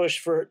push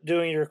for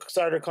doing your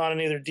CiderCon in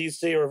either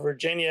DC or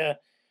Virginia.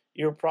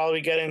 You're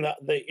probably getting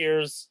the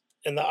ears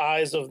and the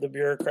eyes of the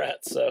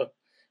bureaucrats. So,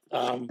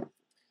 One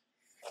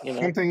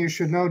thing you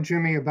should know,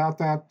 Jimmy, about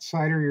that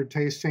cider you're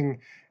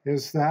tasting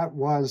is that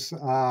was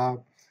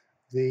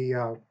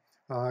the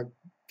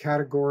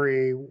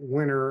category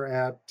winner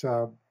at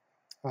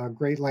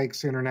Great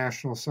Lakes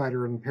International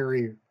Cider and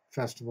Perry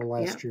Festival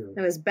last year.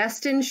 It was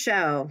best in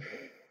show.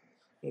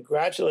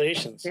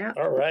 Congratulations. Yeah.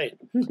 All right.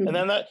 And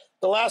then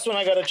the last one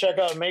I got to check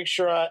out and make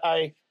sure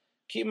I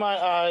keep my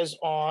eyes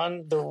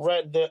on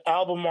the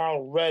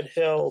Albemarle Red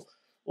Hill.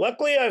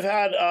 Luckily, I've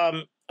had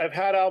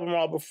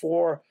Albemarle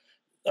before.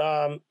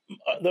 The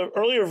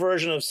earlier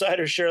version of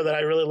Cider Share that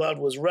I really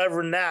loved was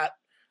Reverend Nat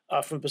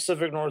from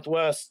Pacific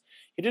Northwest.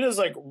 He did his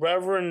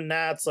Reverend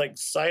Nat's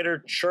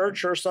Cider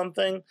Church or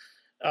something.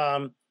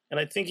 And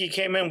I think he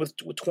came in with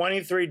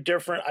 23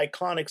 different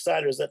iconic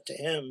ciders that to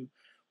him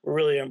were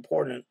really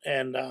important.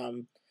 And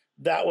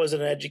that was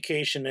an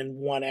education in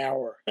 1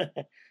 hour.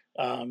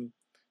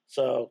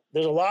 So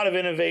there's a lot of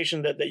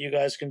innovation that you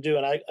guys can do.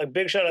 And a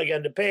big shout out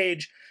again to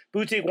Paige,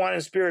 Boutique Wine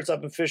and Spirits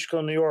up in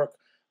Fishkill, New York.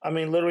 I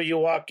mean, literally you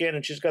walk in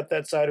and she's got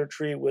that cider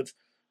tree with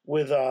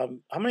how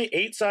many,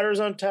 8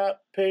 ciders on tap,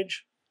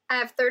 Paige? I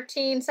have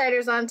 13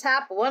 ciders on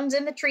tap. One's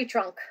in the tree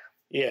trunk.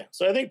 Yeah,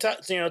 so I think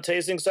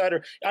tasting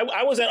cider.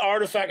 I was at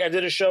Artifact. I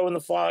did a show in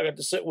the fall. I got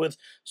to sit with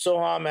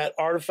Soham at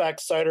Artifact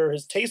Cider,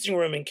 his tasting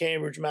room in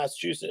Cambridge,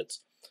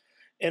 Massachusetts,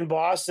 in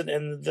Boston,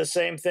 and the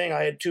same thing.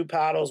 I had 2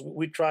 paddles.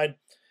 We tried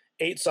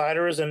 8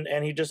 ciders,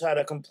 and he just had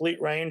a complete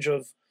range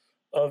of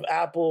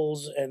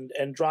apples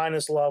and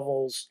dryness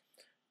levels,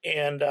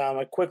 and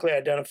I quickly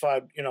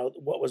identified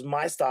what was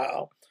my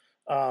style.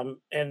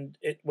 And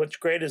what's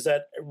great is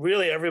that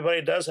really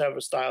everybody does have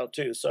a style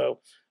too. So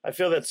I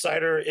feel that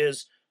cider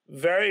is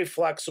very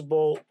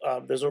flexible.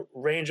 There's a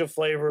range of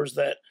flavors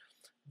that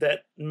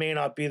may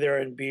not be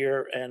there in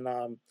beer.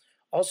 And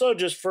also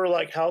just for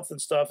health and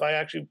stuff, I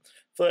actually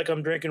feel like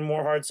I'm drinking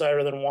more hard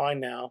cider than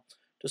wine now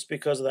just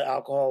because of the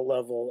alcohol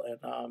level. And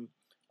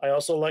I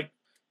also like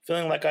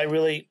feeling like I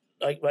may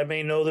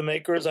know the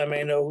makers. I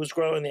may know who's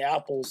growing the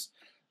apples.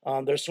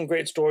 There's some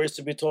great stories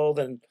to be told.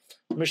 And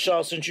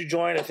Michelle, since you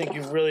joined, I think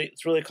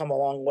it's really come a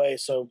long way.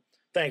 So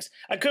thanks.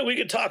 We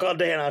could talk all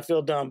day and I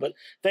feel dumb, but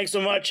thanks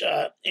so much.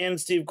 Ann,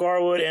 Steve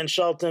Garwood, Ann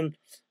Shelton,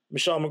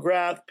 Michelle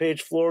McGrath,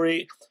 Paige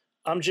Flory.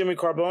 I'm Jimmy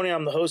Carboni.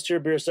 I'm the host here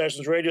at Beer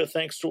Sessions Radio.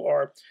 Thanks to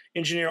our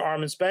engineer,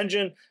 Armin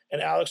Spengen,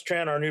 and Alex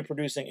Tran, our new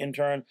producing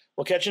intern.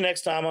 We'll catch you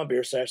next time on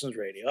Beer Sessions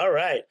Radio. All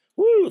right.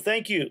 Woo.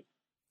 Thank you.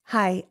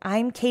 Hi,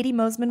 I'm Katie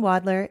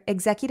Mosman-Wadler,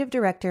 Executive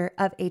Director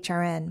of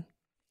HRN.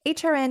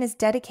 HRN is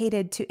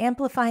dedicated to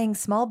amplifying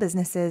small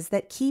businesses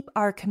that keep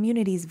our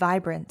communities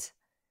vibrant.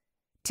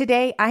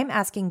 Today, I'm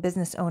asking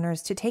business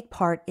owners to take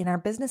part in our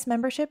business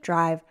membership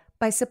drive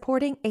by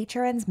supporting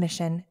HRN's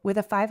mission with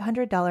a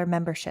 $500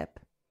 membership.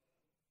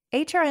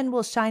 HRN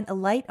will shine a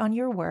light on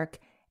your work,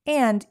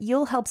 and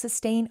you'll help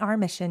sustain our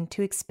mission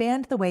to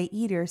expand the way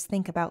eaters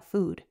think about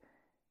food.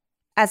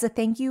 As a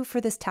thank you for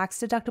this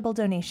tax-deductible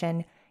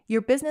donation,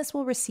 your business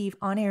will receive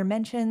on-air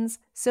mentions,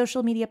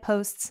 social media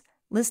posts,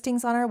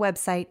 listings on our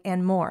website,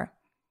 and more.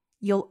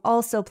 You'll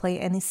also play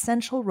an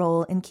essential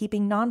role in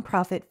keeping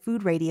nonprofit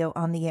food radio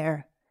on the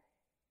air.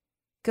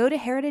 Go to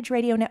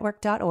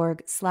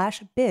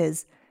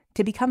heritageradionetwork.org/biz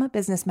to become a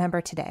business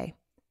member today.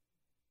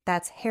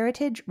 That's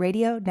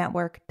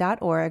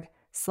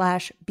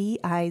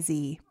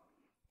heritageradionetwork.org/biz.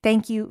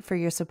 Thank you for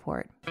your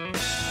support.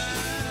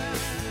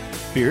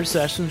 Beer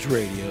Sessions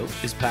Radio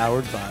is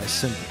powered by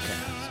Simplecast.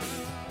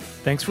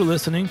 Thanks for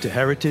listening to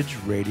Heritage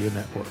Radio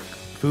Network,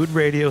 food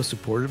radio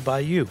supported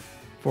by you.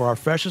 For our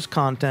freshest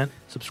content,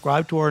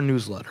 subscribe to our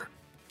newsletter.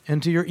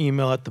 Enter your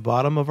email at the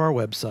bottom of our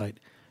website,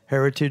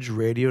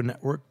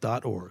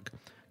 heritageradionetwork.org.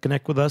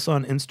 Connect with us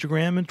on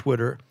Instagram and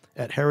Twitter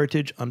at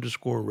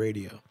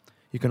heritage_radio.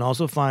 You can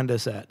also find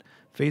us at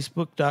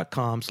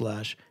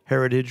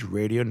facebook.com/Heritage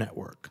Radio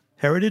Network.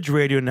 Heritage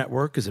Radio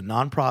Network is a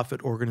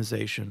nonprofit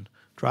organization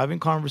driving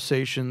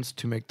conversations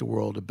to make the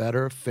world a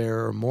better,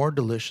 fairer, more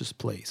delicious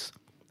place.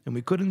 And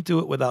we couldn't do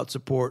it without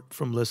support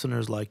from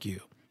listeners like you.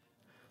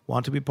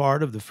 Want to be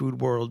part of the food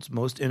world's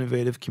most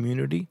innovative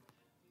community?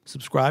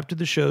 Subscribe to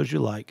the shows you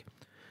like,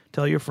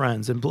 tell your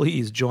friends, and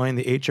please join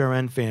the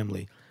HRN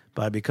family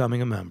by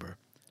becoming a member.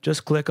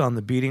 Just click on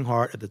the beating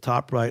heart at the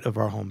top right of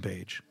our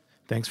homepage.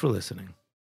 Thanks for listening.